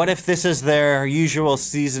 What if this is their usual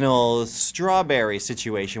seasonal strawberry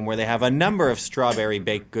situation where they have a number of strawberry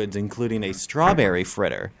baked goods, including a strawberry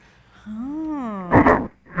fritter? Oh.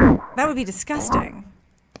 That would be disgusting.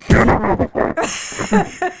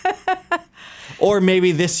 Or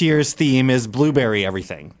maybe this year's theme is blueberry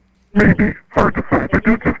everything. Maybe. Hard to say. They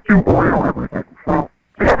do just do Oreo everything. So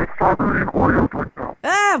they have a strawberry and Oreo drink now.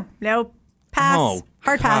 Ah, no. Pass. Oh,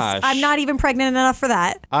 Hard pass. gosh. I'm not even pregnant enough for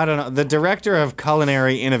that. I don't know. The director of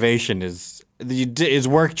culinary innovation is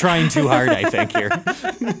work trying too hard, I think, here.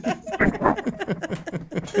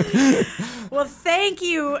 Well, thank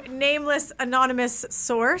you, nameless anonymous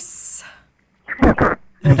source. Talk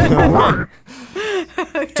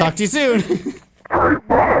to you soon.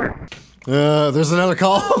 There's another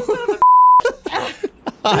call.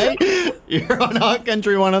 Hi, you're on Hot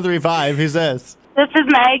Country 103.5. Who's this? This is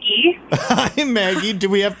Maggie. Hi, Maggie. Do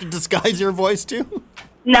we have to disguise your voice too?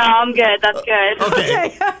 No, I'm good. That's good.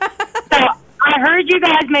 Okay. So I heard you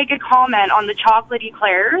guys make a comment on the chocolate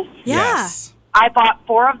eclairs. Yeah. Yes. I bought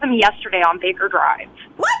 4 of them yesterday on Baker Drive.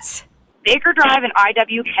 What? Baker Drive and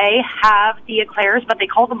IWK have the eclairs, but they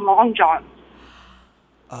call them Long Johns.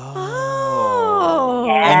 Oh.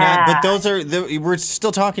 Yeah. But those are, we're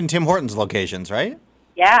still talking Tim Hortons locations, right?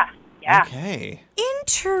 Yeah. Yeah. Okay.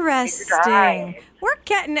 Interesting. We're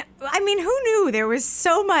getting, I mean, who knew there was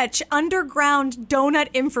so much underground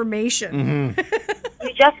donut information? Mm-hmm.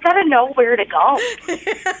 You just got to know where to go.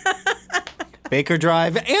 Baker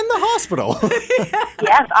Drive and the hospital.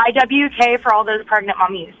 Yes, IWK for all those pregnant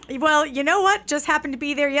mummies. Well, you know what? Just happened to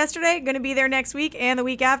be there yesterday, going to be there next week and the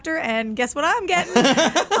week after, and guess what I'm getting?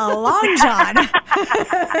 A Long John.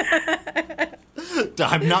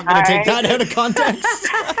 I'm not going to take that out of context.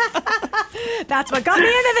 That's what got me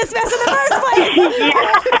into this mess in the first place.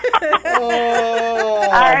 Oh, all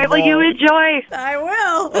right, well, you enjoy. I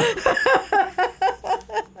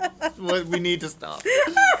will. We need to stop.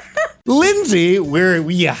 Lindsay,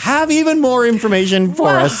 you have even more information for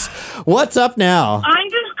us. What's up now? I'm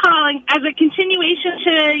just calling as a continuation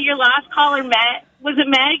to your last caller, Matt. Was it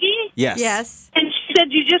Maggie? Yes. Yes. And she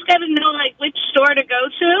said you just got to know like which store to go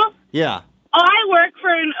to. Yeah. I work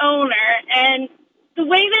for an owner, and the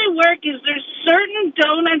way they work is there's certain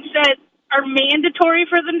donuts that are mandatory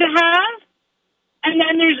for them to have, and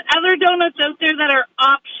then there's other donuts out there that are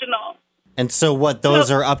optional. And so what,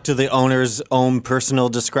 those are up to the owner's own personal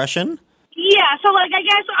discretion? Yeah, so like I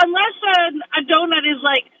guess unless a donut is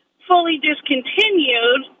like fully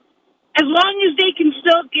discontinued, as long as they can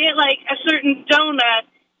still get like a certain donut,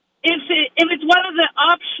 if it's one of the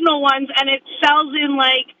optional ones and it sells in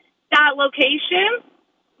like that location,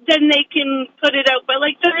 then they can put it out. But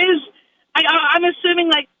like there is, I'm assuming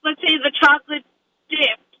like let's say the chocolate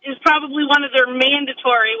dip is probably one of their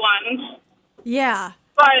mandatory ones. Yeah.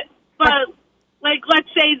 But like let's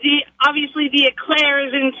say obviously the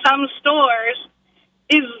eclairs in some stores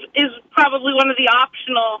is probably one of the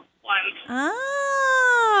optional ones.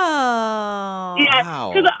 Oh. Yeah.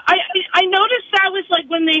 Wow. Because I noticed that was like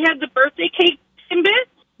when they had the birthday cake Timbits.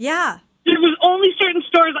 Yeah. There was only certain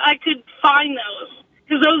stores I could find those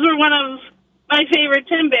because those were one of my favorite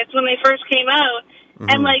Timbits when they first came out. Mm-hmm.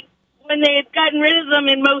 And like when they had gotten rid of them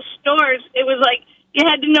in most stores, it was like you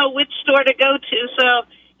had to know which store to go to. So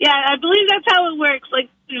yeah, I believe that's how it works. Like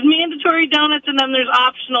there's mandatory donuts and then there's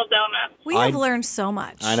optional donuts. We have learned so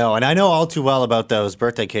much. I know, and I know all too well about those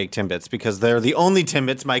birthday cake Timbits because they're the only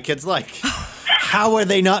Timbits my kids like. How are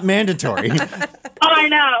they not mandatory? Oh, I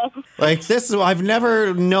know. Like this, I've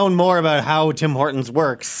never known more about how Tim Hortons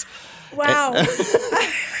works. Wow.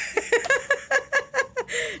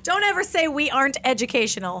 Don't ever say we aren't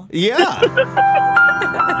educational. Yeah.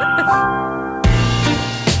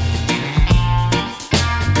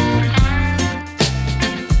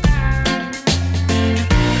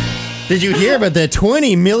 Did you hear about the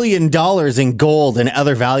 $20 million in gold and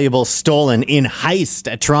other valuables stolen in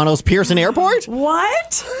heist at Toronto's Pearson Airport?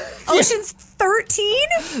 What? Ocean's 13?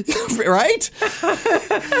 Right?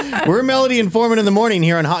 We're Melody and Foreman in the morning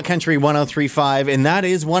here on Hot Country 103.5, and that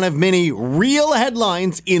is one of many real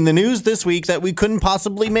headlines in the news this week that we couldn't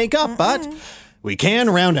possibly make up, but we can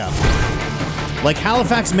round up. Like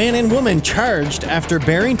Halifax man and woman charged after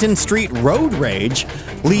Barrington Street road rage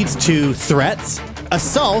leads to threats,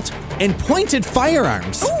 assault, and pointed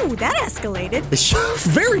firearms. Ooh, that escalated.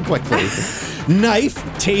 Very quickly. Knife,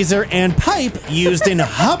 taser, and pipe used in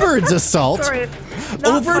Hubbard's assault Sorry,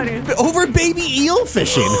 over baby eel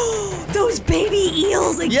fishing. Those baby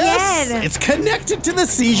eels again. Yes, it's connected to the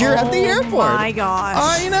seizure at the airport. Oh my gosh.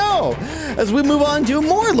 I know. As we move on to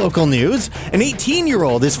more local news, an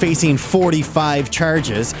 18-year-old is facing 45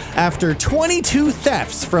 charges after 22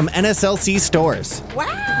 thefts from NSLC stores.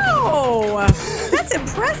 Wow. That's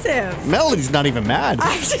impressive. Melody's not even mad.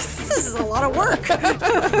 This is a lot of work.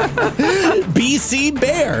 BC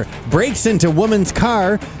Bear breaks into woman's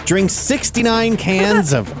car, drinks 69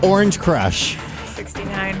 cans of Orange Crush.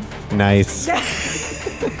 69. Nice.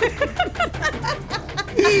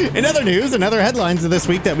 In other news, and other headlines of this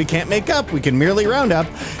week that we can't make up, we can merely round up.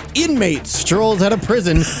 Inmate strolls out of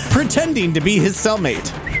prison pretending to be his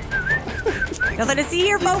cellmate. Nothing to see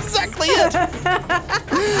here, folks. Exactly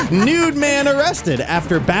it. Nude man arrested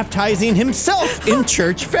after baptizing himself in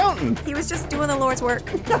church fountain. He was just doing the Lord's work.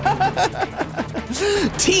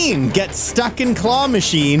 Teen gets stuck in claw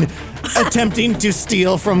machine attempting to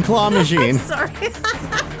steal from claw machine. Sorry.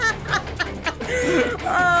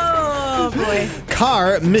 Oh, boy.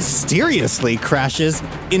 Car mysteriously crashes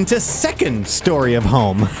into second story of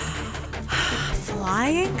home.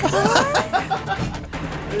 Flying car?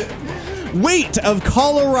 Weight of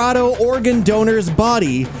Colorado organ donor's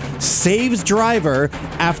body saves driver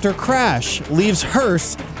after crash leaves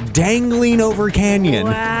hearse dangling over canyon.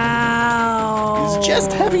 Wow. He's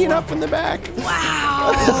just heavy enough in the back.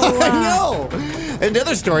 Wow. I know.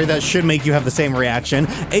 Another story that should make you have the same reaction.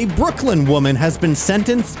 A Brooklyn woman has been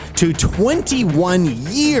sentenced to 21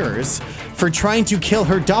 years for trying to kill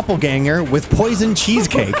her doppelganger with poison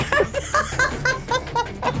cheesecake.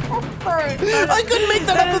 I couldn't make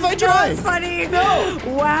that up if I tried. That's funny. No.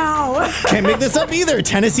 Wow. Can't make this up either.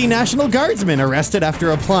 Tennessee National Guardsman arrested after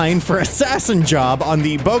applying for assassin job on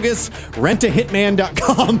the bogus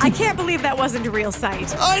rentahitman.com. I can't believe that wasn't a real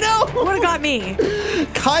site. I know. Would have got me.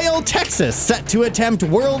 Kyle, Texas, set to attempt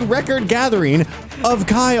world record gathering of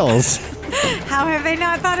Kyles. How have they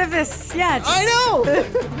not thought of this yet? I know.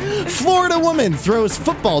 Florida woman throws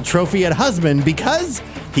football trophy at husband because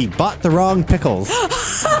he bought the wrong pickles.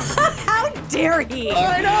 How dare he?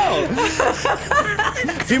 I know.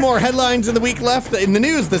 A few more headlines in the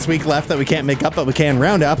news this week left that we can't make up, but we can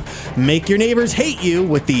round up. Make your neighbors hate you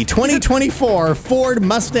with the 2024 Ford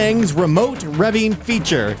Mustang's remote revving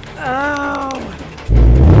feature. Oh.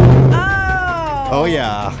 Oh,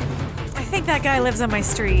 yeah. I think that guy lives on my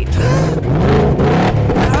street.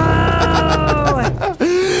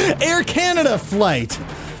 Air Canada flight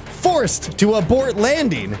forced to abort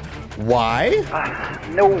landing. Why?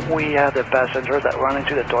 No, we had a passenger that ran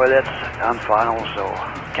into the toilets on final, so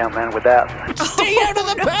can't land with that. Stay out of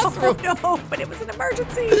the bathroom. No, but it was an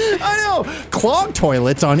emergency. I know. Clogged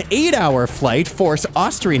toilets on 8-hour flight force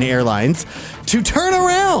Austrian Airlines to turn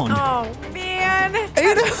around. Oh, man.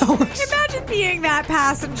 8 hours. Imagine being that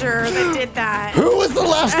passenger that did that. Who was the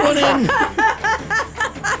last one in?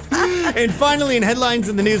 And finally, in headlines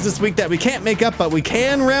in the news this week that we can't make up, but we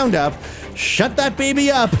can round up. Shut that baby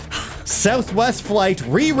up. Southwest flight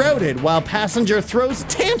rerouted while passenger throws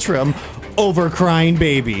tantrum over crying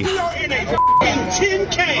baby. We are in a f***ing tin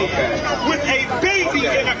can with a baby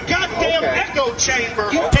in a goddamn echo chamber,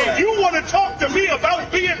 and you want to talk to me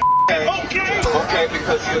about being okay? Okay,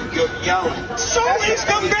 because you're yelling. So is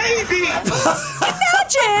the baby!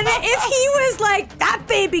 Imagine if he was like, that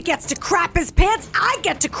baby gets to crap his pants, I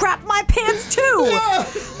get to crap my pants too. Yeah.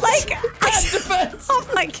 Like, defense. Oh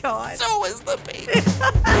my God. So is the baby.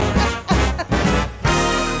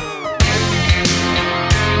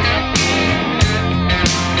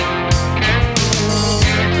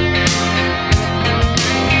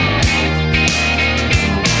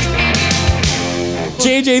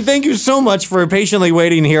 JJ, thank you so much for patiently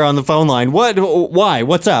waiting here on the phone line. Why?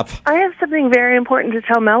 What's up? I have something very important to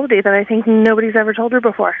tell Melody that I think nobody's ever told her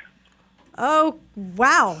before. Oh,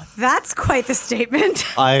 wow. That's quite the statement.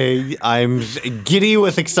 I'm giddy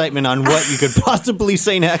with excitement on what you could possibly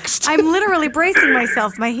say next. I'm literally bracing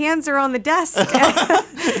myself. My hands are on the desk.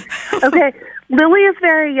 Okay, Lily is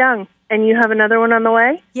very young, and you have another one on the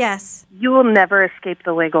way? Yes. You will never escape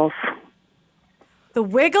the Wiggles. The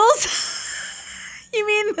Wiggles? You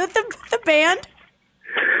mean the band?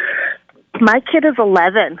 My kid is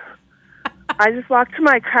 11. I just walked to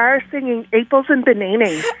my car singing Apples and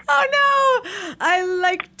Bananas. Oh, no. I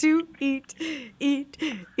like to eat.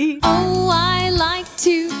 Oh, I like to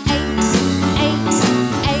eat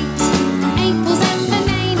apples and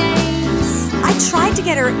bananas. I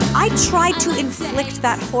tried to inflict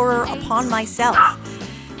that horror upon myself.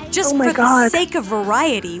 Just for the sake of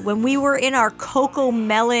variety, when we were in our cocoa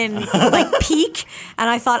melon peak, and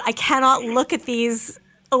I thought, I cannot look at these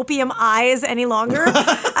opium eyes any longer.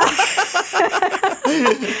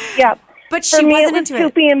 Yeah. But she For me, wasn't it was into it.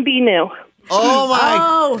 Soupy and Binu. Oh my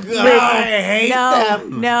God, no, I hate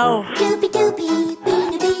them. No.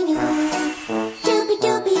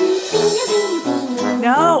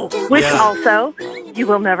 No. Which also, you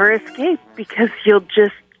will never escape because you'll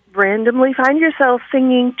just randomly find yourself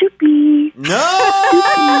singing Doopy.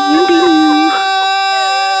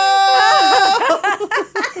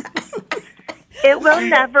 It will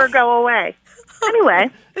never go away. Anyway.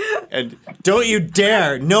 And don't you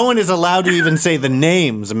dare. No one is allowed to even say the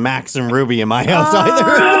names Max and Ruby in my house either.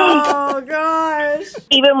 Oh, gosh.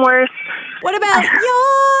 Even worse. What about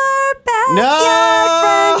your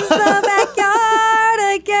backyard friends, the backyard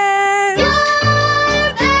again?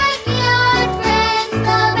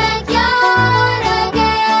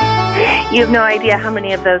 You have no idea how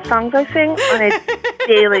many of those songs I sing on a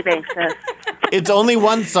daily basis. It's only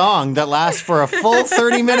one song that lasts for a full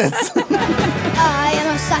 30 minutes. I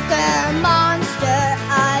am a soccer monster.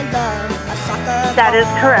 I love a soccer That is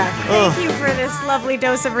correct. Thank you for this lovely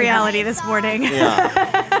dose of reality this morning.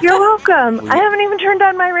 Yeah. You're welcome. I haven't even turned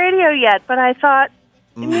on my radio yet, but I thought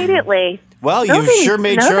immediately. Well, Nobody you've sure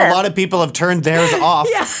made knows sure a it. lot of people have turned theirs off.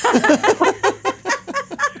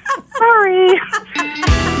 Sorry.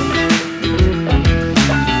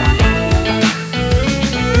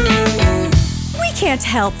 We can't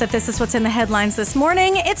help that this is what's in the headlines this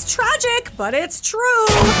morning. It's tragic, but it's true.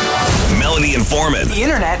 Melody and Foreman. The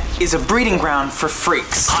internet is a breeding ground for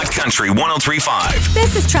freaks. Hot Country 103.5.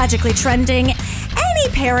 This is tragically trending. Any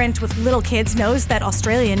parent with little kids knows that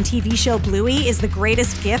Australian TV show Bluey is the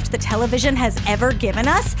greatest gift that television has ever given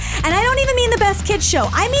us. And I don't even mean the best kids show.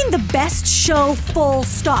 I mean the best show, full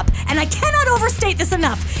stop. And I cannot overstate this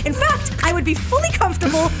enough. In fact, I would be fully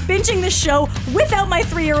comfortable binging this show without my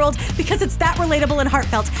 3-year-old because it's that relatable and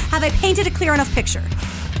heartfelt. Have I painted a clear enough picture?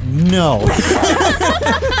 No.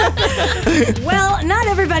 Well, not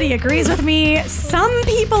everybody agrees with me. Some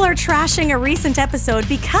people are trashing a recent episode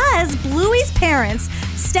because Bluey's parents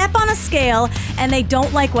step on a scale and they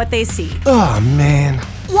don't like what they see. Oh, man.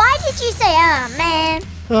 Why did you say, oh, man?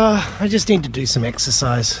 I just need to do some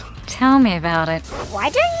exercise. Tell me about it. Why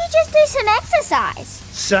don't you just do some exercise?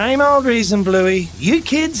 Same old reason, Bluey. You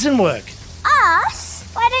kids and work. Us?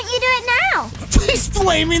 Why don't you do it now? He's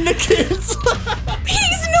blaming the kids.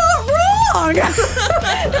 He's not wrong.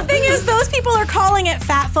 The thing is, those people are calling it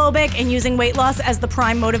fatphobic and using weight loss as the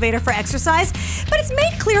prime motivator for exercise. But it's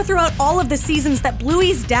made clear throughout all of the seasons that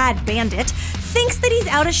Bluey's dad, Bandit, thinks that he's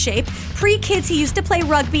out of shape. Pre-kids, he used to play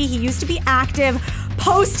rugby. He used to be active.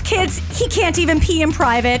 Post-kids, he can't even pee in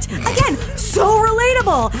private. Again, so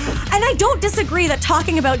relatable. And I don't disagree that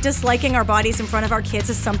talking about disliking our bodies in front of our kids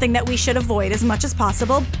is something that we should avoid as much as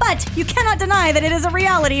possible, but you cannot deny that it is a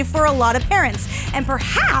reality for a lot of parents. And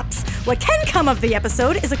perhaps what can come of the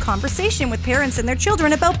episode is a conversation with parents and their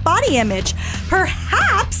children about body image.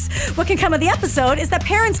 Perhaps what can come of the episode is that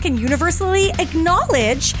parents can universally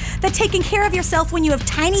acknowledge that taking care of yourself when you have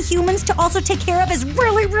tiny humans to also take care of is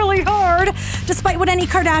really, really hard, despite what any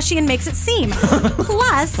Kardashian makes it seem.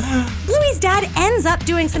 Plus, Bluey's dad ends up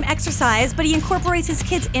doing some exercise, but he incorporates his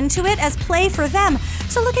kids into it as play for them.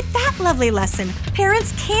 So look at that lovely lesson.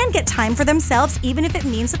 Parents can get time for themselves, even if it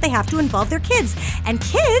means that they have to involve their kids. And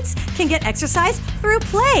kids can get exercise through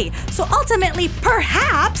play. So ultimately,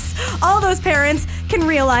 perhaps, all those parents can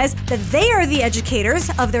realize that they are the educators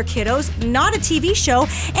of their kiddos, not a TV show,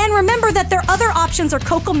 and remember that their other options are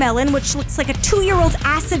Cocomelon, which looks like a 2-year-old's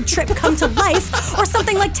acid trip come to life, or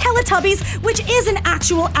something like Teletubbies, which is an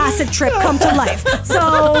actual acid trip come to life.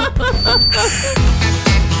 So...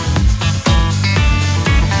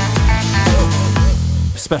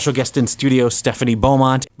 Special guest in studio, Stephanie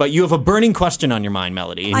Beaumont. But you have a burning question on your mind,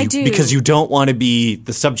 Melody. I do. Because you don't want to be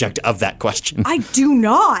the subject of that question. I do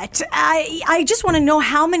not. I just want to know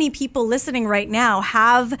how many people listening right now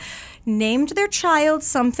have named their child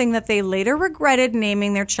something that they later regretted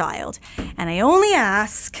naming their child. And I only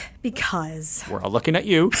ask because... We're all looking at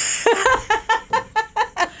you.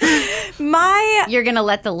 You're going to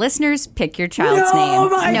let the listeners pick your child's name. Oh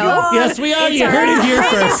my God. Yes, we are. It's You heard it here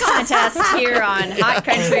first. contest here on Hot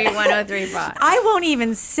Country 103.5. I won't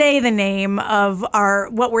even say the name of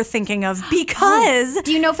what we're thinking of because...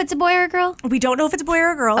 Do you know if it's a boy or a girl? We don't know if it's a boy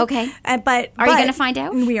or a girl. Okay. But Are you going to find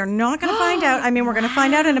out? We are not going to find out. I mean, we're going to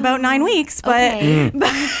find out in about 9 weeks. But Okay.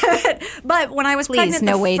 but when I was Please, pregnant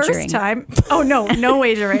no the wagering. first time... Oh, no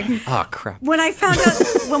wagering. Oh, crap. When I found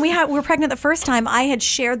out, when we were pregnant the first time, I had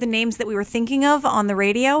shared the names that we were thinking of on the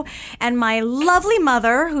radio. And my lovely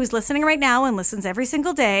mother, who's listening right now and listens every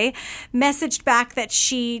single day, messaged back that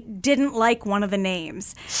she didn't like one of the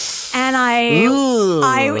names. And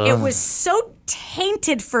it was so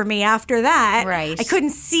tainted for me after that. Right. I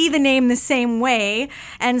couldn't see the name the same way.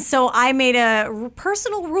 And so I made a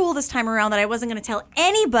personal rule this time around that I wasn't going to tell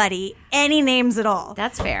anybody any names at all.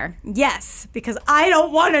 That's fair. Yes, because I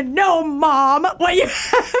don't want to know, Mom, what you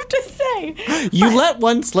have to say. You let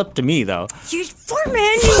one slip to me, though. Foreman,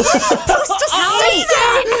 you weren't supposed to say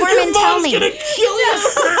that. Foreman, tell me. Gonna kill you.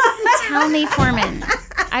 Tell me, Foreman.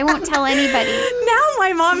 I won't tell anybody. Now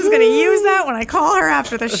my mom's going to use that when I call her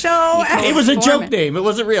after the show. It was a joke name. It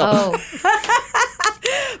wasn't real. Oh.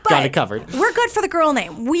 Got it covered. We're good for the girl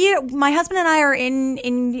name. My husband and I are in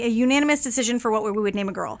a unanimous decision for what we would name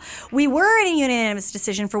a girl. We were in a unanimous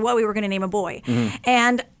decision for what we were going to name a boy. Mm-hmm.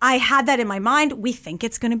 And I had that in my mind. We think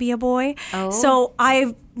it's going to be a boy. Oh. So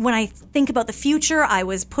when I think about the future, I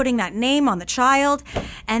was putting that name on the child.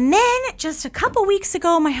 And then just a couple weeks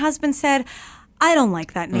ago, my husband said, I don't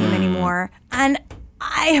like that name anymore. And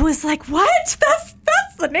I was like, what? That's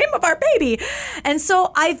the name of our baby. And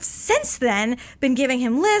so I've since then been giving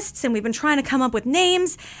him lists, and we've been trying to come up with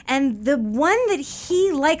names. And the one that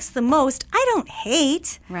he likes the most, I don't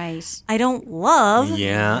hate. Right. I don't love.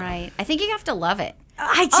 Yeah. Right. I think you have to love it.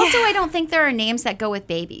 I don't think there are names that go with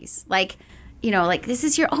babies. Like, this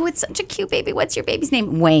is it's such a cute baby. What's your baby's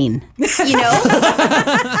name? Wayne. You know?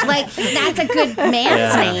 Like, that's a good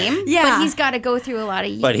man's name. Yeah. But he's got to go through a lot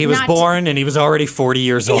of... But he was born and he was already 40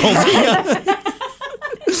 years old. But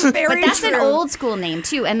that's an old school name,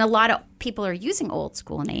 too. And a lot of people are using old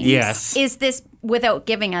school names. Yes. Is this, without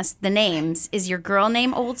giving us the names, is your girl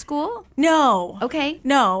name old school? No. Okay.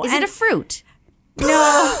 No. Is it a fruit?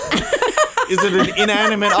 No. Is it an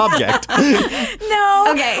inanimate object? No.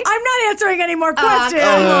 Okay. I'm not answering any more questions.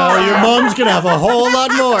 Your mom's going to have a whole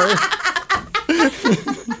lot more.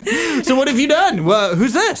 So what have you done? Well,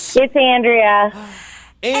 who's this? It's Andrea.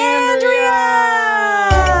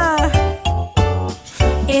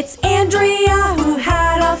 It's Andrea who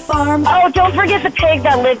had a farm. Oh, don't forget the pig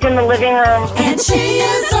that lived in the living room. And she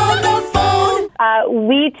is on the phone.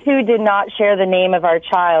 We two did not share the name of our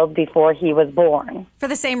child before he was born. For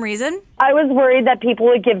the same reason? I was worried that people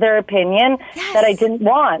would give their opinion that I didn't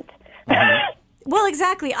want. Well,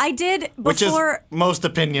 exactly. I did before. Which is most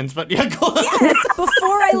opinions, but yeah, go on. Yes,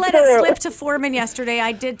 before I let it slip to Foreman yesterday,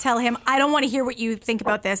 I did tell him, I don't want to hear what you think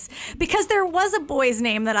about this. Because there was a boy's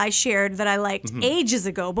name that I shared that I liked ages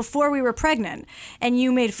ago, before we were pregnant. And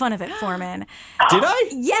you made fun of it, Foreman. Did I?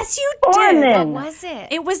 Yes, you Foreman. did. What was it?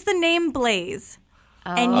 It was the name Blaze.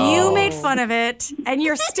 And you made fun of it, and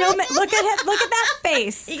you're still look at that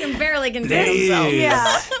face. He can barely contain himself.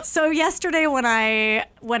 Yeah. So yesterday, when I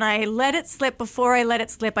let it slip, before I let it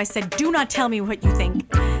slip, I said, "Do not tell me what you think."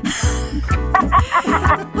 But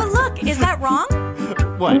look, is that wrong?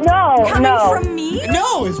 What? No, Coming from me?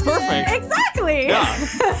 No, it's perfect. Exactly. Yeah.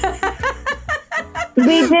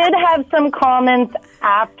 We did have some comments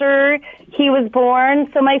after he was born.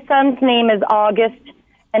 So my son's name is August,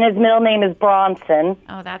 and his middle name is Bronson.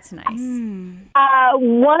 Oh, that's nice.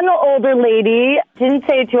 One older lady didn't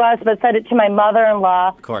say it to us, but said it to my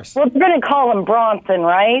mother-in-law. Of course. Well, we're going to call him Bronson,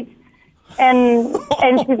 right? And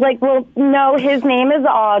she's like, well, no, his name is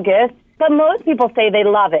August. But most people say they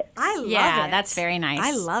love it. I love it. Yeah, that's very nice.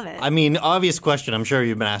 I love it. I mean, obvious question. I'm sure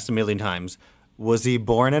you've been asked a million times. Was he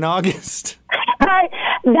born in August?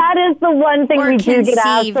 That is the one thing we do get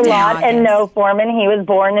asked a lot. August. And no, Foreman, he was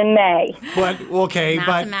born in May. But okay,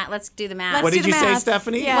 Let's do the math. What did you say,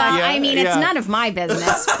 Stephanie? Yeah. Well, I mean, it's none of my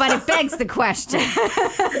business, but it begs the question.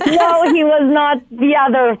 No, he was not the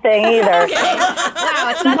other thing either. Okay. Wow,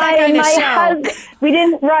 it's not that kind of show. We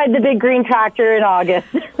didn't ride the big green tractor in August.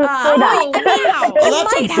 Wow. Well,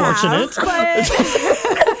 that's unfortunate.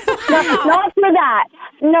 Not for that.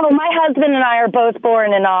 No, my husband and I are both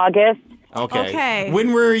born in August. Okay.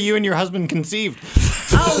 When were you and your husband conceived?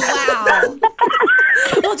 Oh, wow.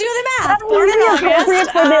 We'll do the math. Born in Appropriate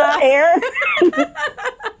August. for this air.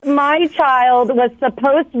 My child was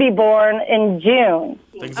supposed to be born in June.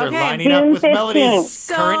 Things are lining up with June 15th. Melody's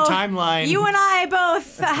current timeline. You and I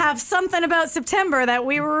both have something about September that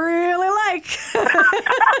we really like.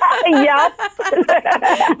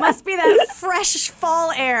 Yep. Must be that fresh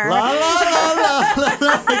fall air. La, la, la, la,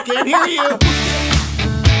 la. I can't hear you.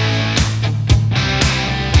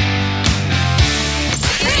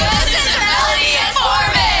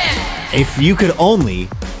 If you could only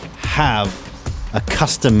have a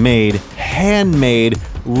custom-made, handmade,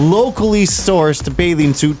 locally sourced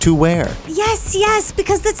bathing suit to wear. Yes,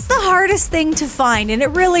 because that's the hardest thing to find, and it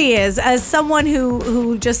really is. As someone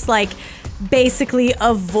who just basically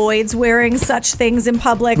avoids wearing such things in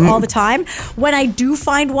public all the time, when I do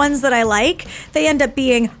find ones that I like, they end up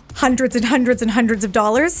being hundreds and hundreds and hundreds of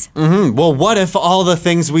dollars. Mm-hmm. Well, what if all the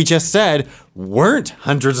things we just said weren't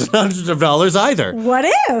hundreds and hundreds of dollars either? What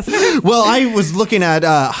if? Well, I was looking at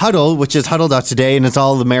Huddle, which is huddle.today, and it's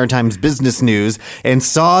all the Maritime's business news, and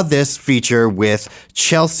saw this feature with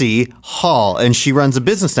Chelsea Hall, and she runs a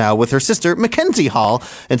business now with her sister, Mackenzie Hall.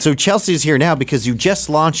 And so Chelsea's here now because you just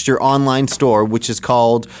launched your online store, which is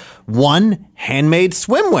called One Handmade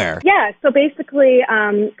Swimwear. Yeah, so basically,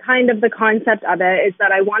 kind of the concept of it is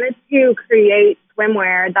that I wanted to create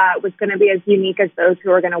swimwear that was going to be as unique as those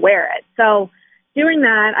who are going to wear it. So doing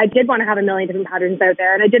that, I did want to have a million different patterns out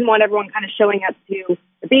there, and I didn't want everyone kind of showing up to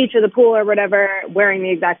the beach or the pool or whatever wearing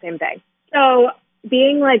the exact same thing. So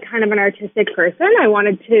being like kind of an artistic person, I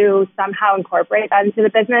wanted to somehow incorporate that into the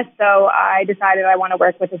business. So I decided I want to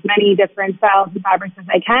work with as many different styles and fabrics as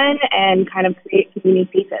I can and kind of create some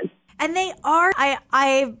unique pieces. And they are,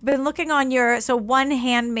 I've been looking on your, so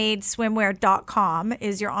onehandmadeswimwear.com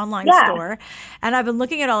is your online store. And I've been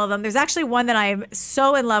looking at all of them. There's actually one that I'm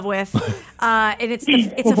so in love with. And it's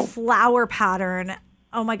a flower pattern.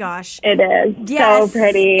 Oh my gosh. It is. Yes, so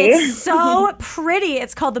pretty. It's so pretty.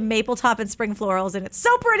 It's called the Maple Top and Spring Florals, and it's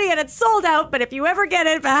so pretty, and it's sold out. But if you ever get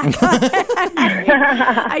it back,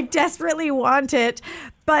 I desperately want it.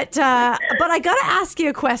 But I got to ask you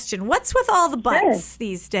a question. What's with all the butts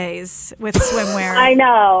these days with swimwear? I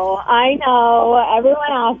know.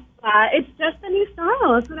 Everyone asks that. It's just a new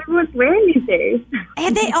style. It's what everyone's wearing these days.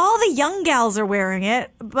 And all the young gals are wearing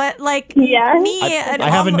it. But like me, I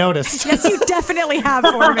haven't noticed. Yes, you definitely have,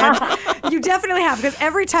 Foreman. You definitely have, because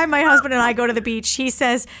every time my husband and I go to the beach, he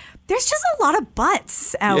says, there's just a lot of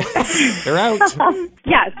butts out. They're out.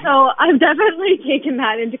 Yeah, so I've definitely taken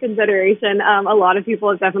that into consideration. A lot of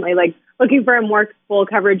people have definitely like looking for a more full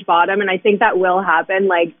coverage bottom, and I think that will happen.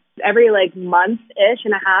 Like every like month-ish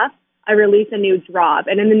and a half, I release a new drop,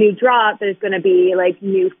 and in the new drop, there's going to be like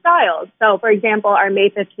new styles. So, for example, our May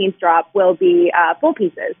 15th drop will be full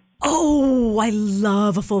pieces. Oh, I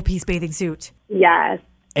love a full piece bathing suit. Yes.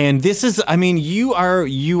 And this is, I mean, you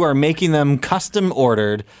are making them custom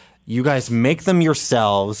ordered. You guys make them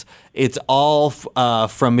yourselves. It's all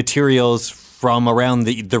from materials from around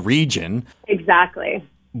the region. Exactly.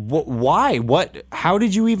 Why? How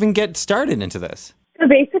did you even get started into this? So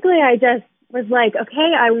basically, I just was like,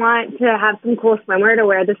 okay, I want to have some cool swimwear to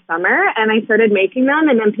wear this summer. And I started making them.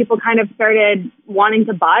 And then people kind of started wanting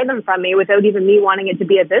to buy them from me without even me wanting it to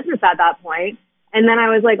be a business at that point. And then I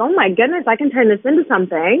was like, oh my goodness, I can turn this into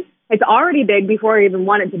something. It's already big before I even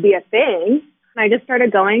want it to be a thing. And I just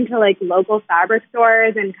started going to like local fabric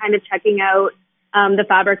stores and kind of checking out the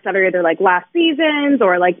fabrics that are either like last season's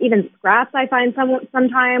or like even scraps I find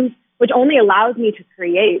sometimes, which only allows me to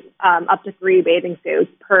create up to 3 bathing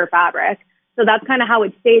suits per fabric. So that's kind of how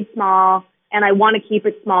it stayed small. And I want to keep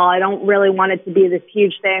it small. I don't really want it to be this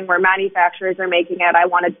huge thing where manufacturers are making it. I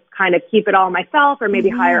want to kind of keep it all myself or maybe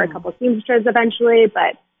hire a couple seamsters eventually.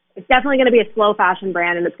 But it's definitely going to be a slow fashion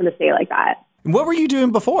brand, and it's going to stay like that. What were you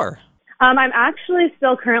doing before? I'm actually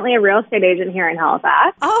still currently a real estate agent here in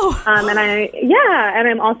Halifax. Oh. And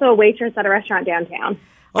I'm also a waitress at a restaurant downtown.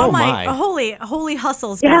 Oh my. Holy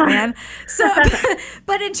hustles, Batman. So,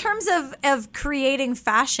 but in terms of creating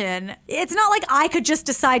fashion, it's not like I could just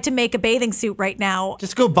decide to make a bathing suit right now.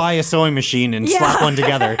 Just go buy a sewing machine and slap one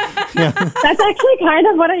together. Yeah. That's actually kind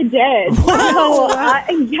of what I did.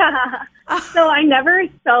 So I never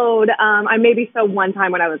sewed. I maybe sewed one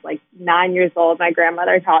time when I was like 9 years old. My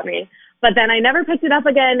grandmother taught me. But then I never picked it up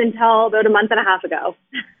again until about a month and a half ago.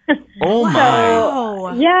 Oh,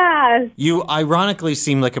 my. Yeah. You ironically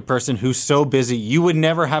seem like a person who's so busy, you would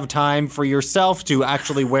never have time for yourself to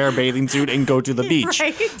actually wear a bathing suit and go to the beach.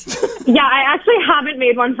 Right? Yeah, I actually haven't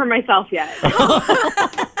made one for myself yet.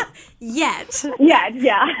 Yet, yeah.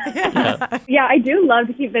 Yeah, I do love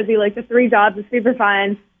to keep busy. Like the 3 jobs is super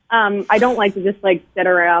fun. I don't like to just like sit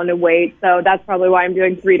around and wait. So that's probably why I'm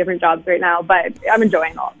doing 3 different jobs right now, but I'm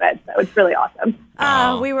enjoying all of it. So it's really awesome.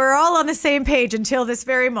 We were all on the same page until this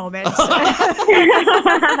very moment.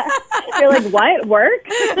 You're like, what? Work?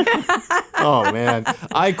 Oh, man.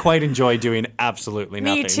 I quite enjoy doing absolutely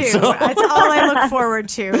nothing. Me too. So. That's all I look forward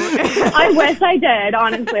to. I wish I did.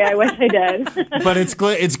 Honestly, I wish I did. But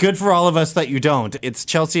it's good for all of us that you don't. It's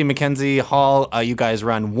Chelsea and Mackenzie Hall. You guys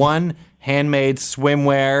run One Handmade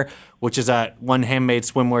Swimwear, which is at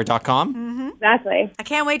onehandmadeswimwear.com. Mm-hmm. Exactly. I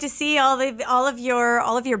can't wait to see all of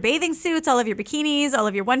your bathing suits, all of your bikinis, all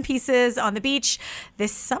of your one pieces on the beach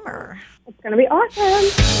this summer. It's going to be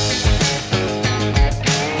awesome.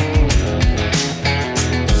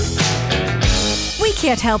 We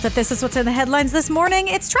can't help that this is what's in the headlines this morning.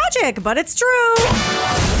 It's tragic, but it's true.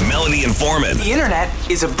 Melanie and Foreman Foreman. The internet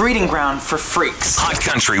is a breeding ground for freaks. Hot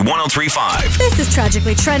Country 103.5. This is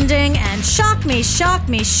tragically trending, and shock me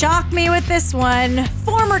with this one.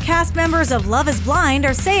 Former cast members of Love is Blind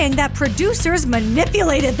are saying that producers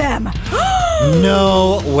manipulated them.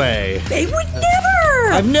 No way. They would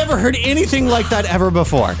never! I've never heard anything like that ever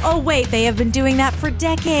before. Oh, wait, they have been doing that for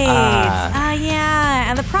decades. Yeah.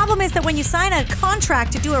 And the problem is that when you sign a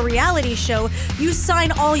contract to do a reality show, you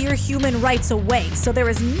sign all your human rights away. So there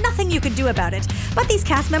is nothing you can do about it. But these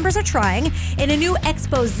cast members are trying. In a new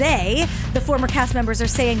expose, the former cast members are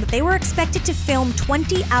saying that they were expected to film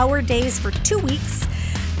 20-hour days for 2 weeks.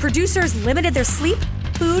 Producers limited their sleep,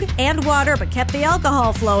 food, and water, but kept the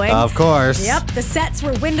alcohol flowing. Of course. Yep, the sets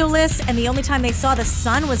were windowless, and the only time they saw the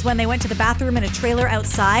sun was when they went to the bathroom in a trailer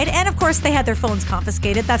outside. And of course, they had their phones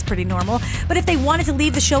confiscated. That's pretty normal. But if they wanted to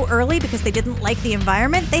leave the show early because they didn't like the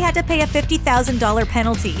environment, they had to pay a $50,000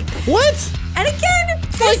 penalty. What? And again,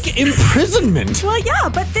 it's like imprisonment. Well, yeah,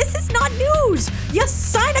 but this is not news. You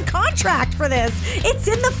sign a contract for this. It's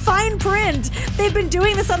in the fine print. They've been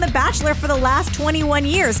doing this on The Bachelor for the last 21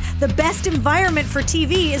 years. The best environment for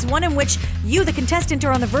TV is one in which you, the contestant,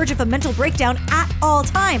 are on the verge of a mental breakdown at all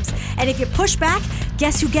times. And if you push back,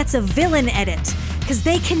 guess who gets a villain edit? Because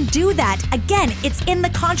they can do that. Again, it's in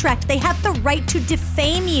the contract. They have the right to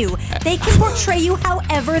defame you. They can portray you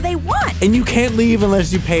however they want. And you can't leave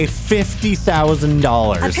unless you pay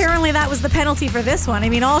 $50,000. Apparently that was the penalty for this one. I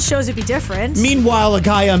mean, all shows would be different. Meanwhile, a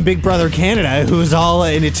guy on Big Brother Canada who's all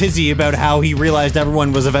in a tizzy about how he realized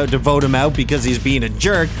everyone was about to vote him out because he's being a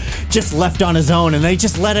jerk, just left on his own and they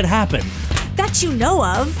just let it happen. That you know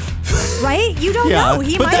of, right? You don't know.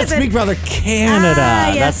 He but might that's have been Big Brother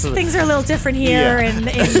Canada. Yes, things are a little different here in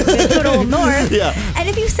the good old north. Yeah. And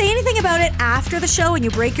if you say anything about it after the show and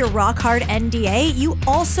you break your rock hard NDA, you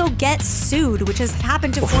also get sued, which has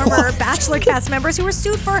happened to former Bachelor cast members who were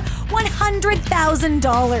sued for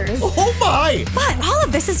 $100,000. Oh my! But all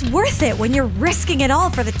of this is worth it when you're risking it all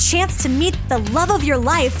for the chance to meet the love of your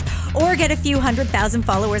life or get a few 100,000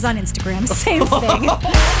 followers on Instagram. Same thing.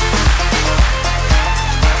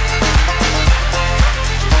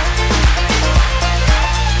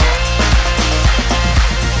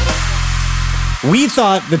 We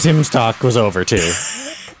thought the Tim's talk was over too.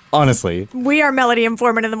 Honestly. We are Melody and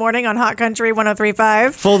Foreman in the morning on Hot Country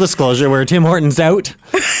 103.5. Full disclosure, we're Tim Hortons out.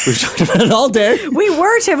 We've talked about it all day. We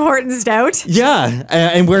were Tim Hortons out. Yeah,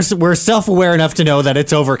 and we're self-aware enough to know that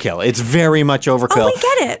it's overkill. It's very much overkill. Oh, we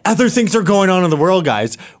get it. Other things are going on in the world,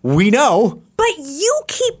 guys. We know. But you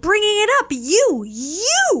keep bringing it up. You.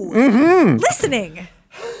 Listening.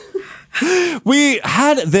 We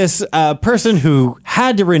had this person who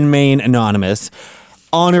had to remain anonymous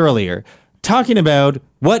on earlier, talking about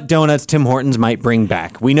what donuts Tim Hortons might bring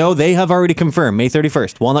back. We know they have already confirmed May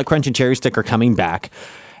 31st, Walnut Crunch and Cherry Stick are coming back.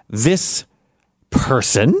 This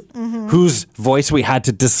person, whose voice we had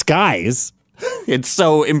to disguise, it's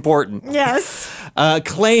so important. Yes.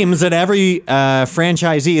 Claims that every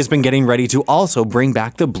franchisee has been getting ready to also bring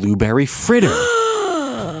back the blueberry fritter.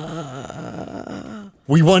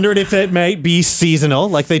 We wondered if it might be seasonal,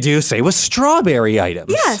 like they do, say, with strawberry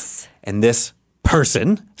items. Yes. And this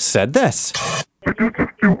person said this.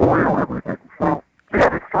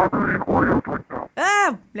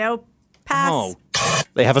 No. Pass. Oh.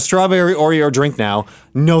 They have a strawberry Oreo drink now.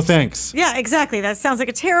 No thanks. Yeah, exactly. That sounds like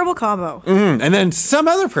a terrible combo. And then some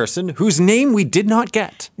other person whose name we did not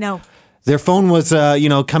get. No. Their phone was,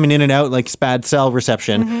 coming in and out like bad cell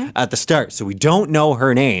reception at the start. So we don't know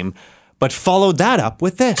her name, but followed that up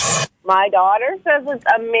with this. My daughter says it's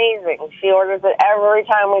amazing. She orders it every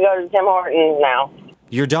time we go to Tim Hortons now.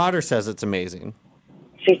 Your daughter says it's amazing.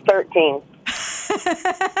 She's 13.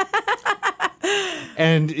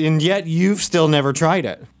 And yet you've still never tried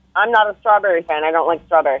it. I'm not a strawberry fan. I don't like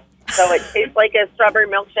strawberry. So it tastes like a strawberry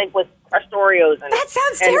milkshake with crushed Oreos in it. That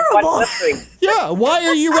sounds terrible. Yeah, why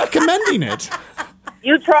are you recommending it?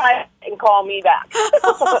 You try it and call me back.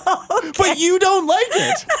 But you don't like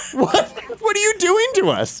it. What are you doing to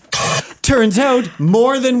us? Turns out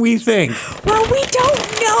more than we think. Well, we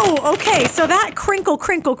don't know. Okay, so that crinkle,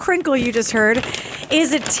 crinkle, crinkle you just heard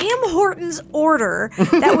is a Tim Hortons order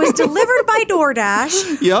that was delivered by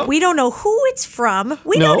DoorDash. Yep. We don't know who it's from.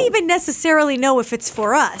 We don't even necessarily know if it's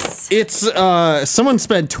for us. It's someone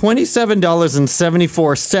spent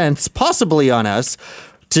 $27.74, possibly on us,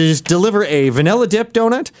 to deliver a vanilla dip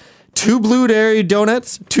donut, 2 blueberry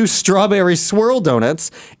donuts, 2 strawberry swirl donuts,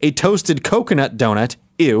 a toasted coconut donut.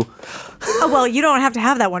 Ew. Oh, well, you don't have to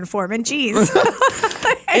have that one, Foreman. Jeez.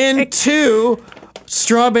 And 2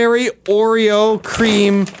 strawberry Oreo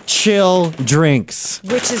cream chill drinks.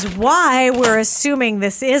 Which is why we're assuming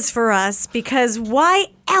this is for us, because why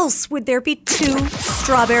else would there be 2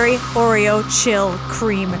 strawberry Oreo chill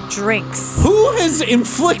cream drinks? Who is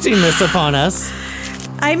inflicting this upon us?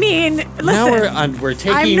 I mean, listen. Now we're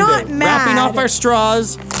taking wrapping off our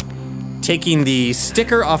straws, taking the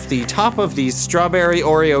sticker off the top of the strawberry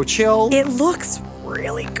Oreo chill. It looks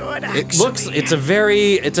really good, actually.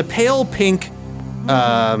 It's a pale pink,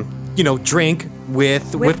 drink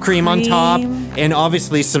with whipped cream on top, and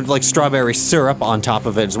obviously some like strawberry syrup on top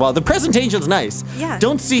of it as well. The presentation's nice. Yeah.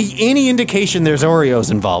 Don't see any indication there's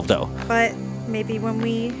Oreos involved though. But maybe when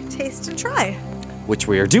we taste and try. Which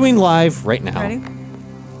we are doing live right now. Ready?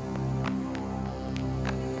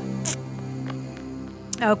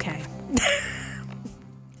 Okay.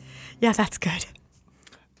 Yeah, that's good.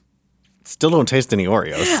 Still don't taste any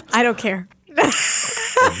Oreos. I don't care.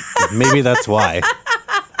 Maybe that's why.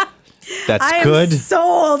 That's I good. am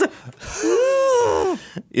sold.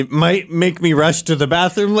 It might make me rush to the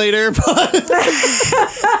bathroom later, but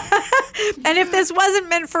and if this wasn't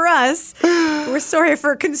meant for us, we're sorry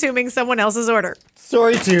for consuming someone else's order.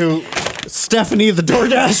 Sorry to Stephanie, the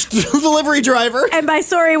DoorDash delivery driver. And by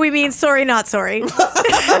sorry, we mean sorry, not sorry.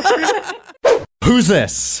 Who's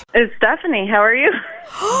this? It's Stephanie. How are you?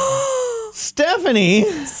 Stephanie?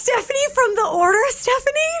 Stephanie from the order,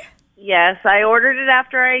 Stephanie? Yes, I ordered it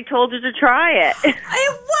after I told you to try it. It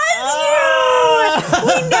was you!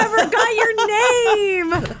 We never got your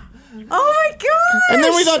name. Oh my gosh! And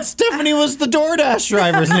then we thought Stephanie was the DoorDash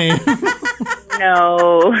driver's name.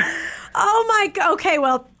 No. Oh my god. Okay,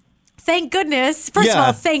 well, thank goodness. First of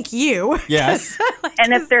all, thank you. Yes.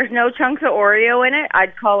 And if there's no chunks of Oreo in it,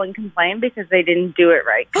 I'd call and complain because they didn't do it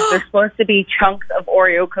right. There's supposed to be chunks of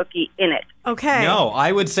Oreo cookie in it. Okay. No,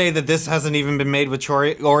 I would say that this hasn't even been made with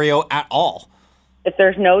Oreo at all. If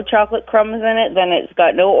there's no chocolate crumbs in it, then it's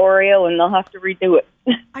got no Oreo and they'll have to redo it.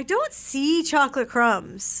 I don't see chocolate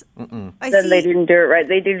crumbs. Then they didn't do it right.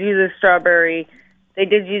 They did use a strawberry. They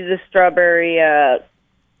did use the strawberry.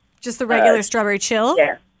 Just the regular strawberry chill?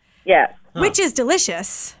 Yeah. Yeah. Which is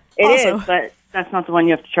delicious. It also. is, but that's not the one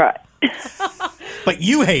you have to try. But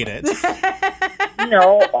you hate it.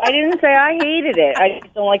 No, I didn't say I hated it. I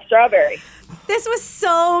just don't like strawberry. This was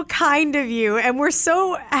so kind of you, and we're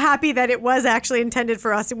so happy that it was actually intended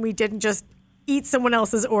for us and we didn't just eat someone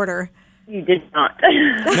else's order. You did not.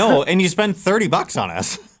 No, and you spent $30 on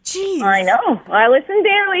us. Jeez. I know. I listen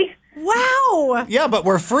daily. Wow. Yeah, but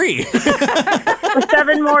we're free. For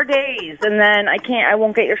 7 more days, and then I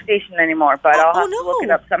won't get your station anymore, but I'll have to look it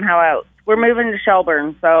up somehow out. We're moving to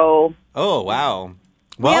Shelburne, so... Oh, wow.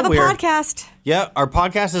 Well, we have a podcast. Yeah, our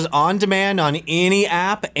podcast is on demand on any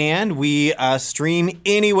app, and we stream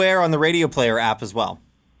anywhere on the Radio Player app as well.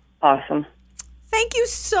 Awesome. Thank you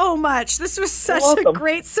so much. This was such a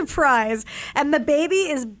great surprise. And the baby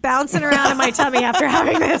is bouncing around in my tummy after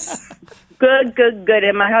having this. Good.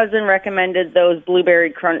 And my husband recommended those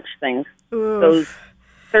blueberry crunch things. Ooh.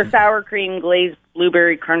 They're sour cream glazed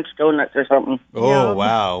blueberry crunch donuts or something. Oh,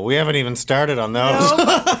 wow. We haven't even started on those.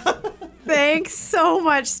 Nope. Thanks so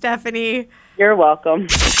much, Stephanie. You're welcome.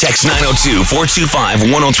 Text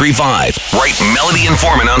 902-425-1035. Write Melody and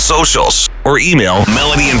Foreman on socials. Or email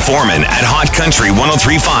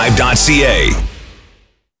melodyandforeman@hotcountry1035.ca.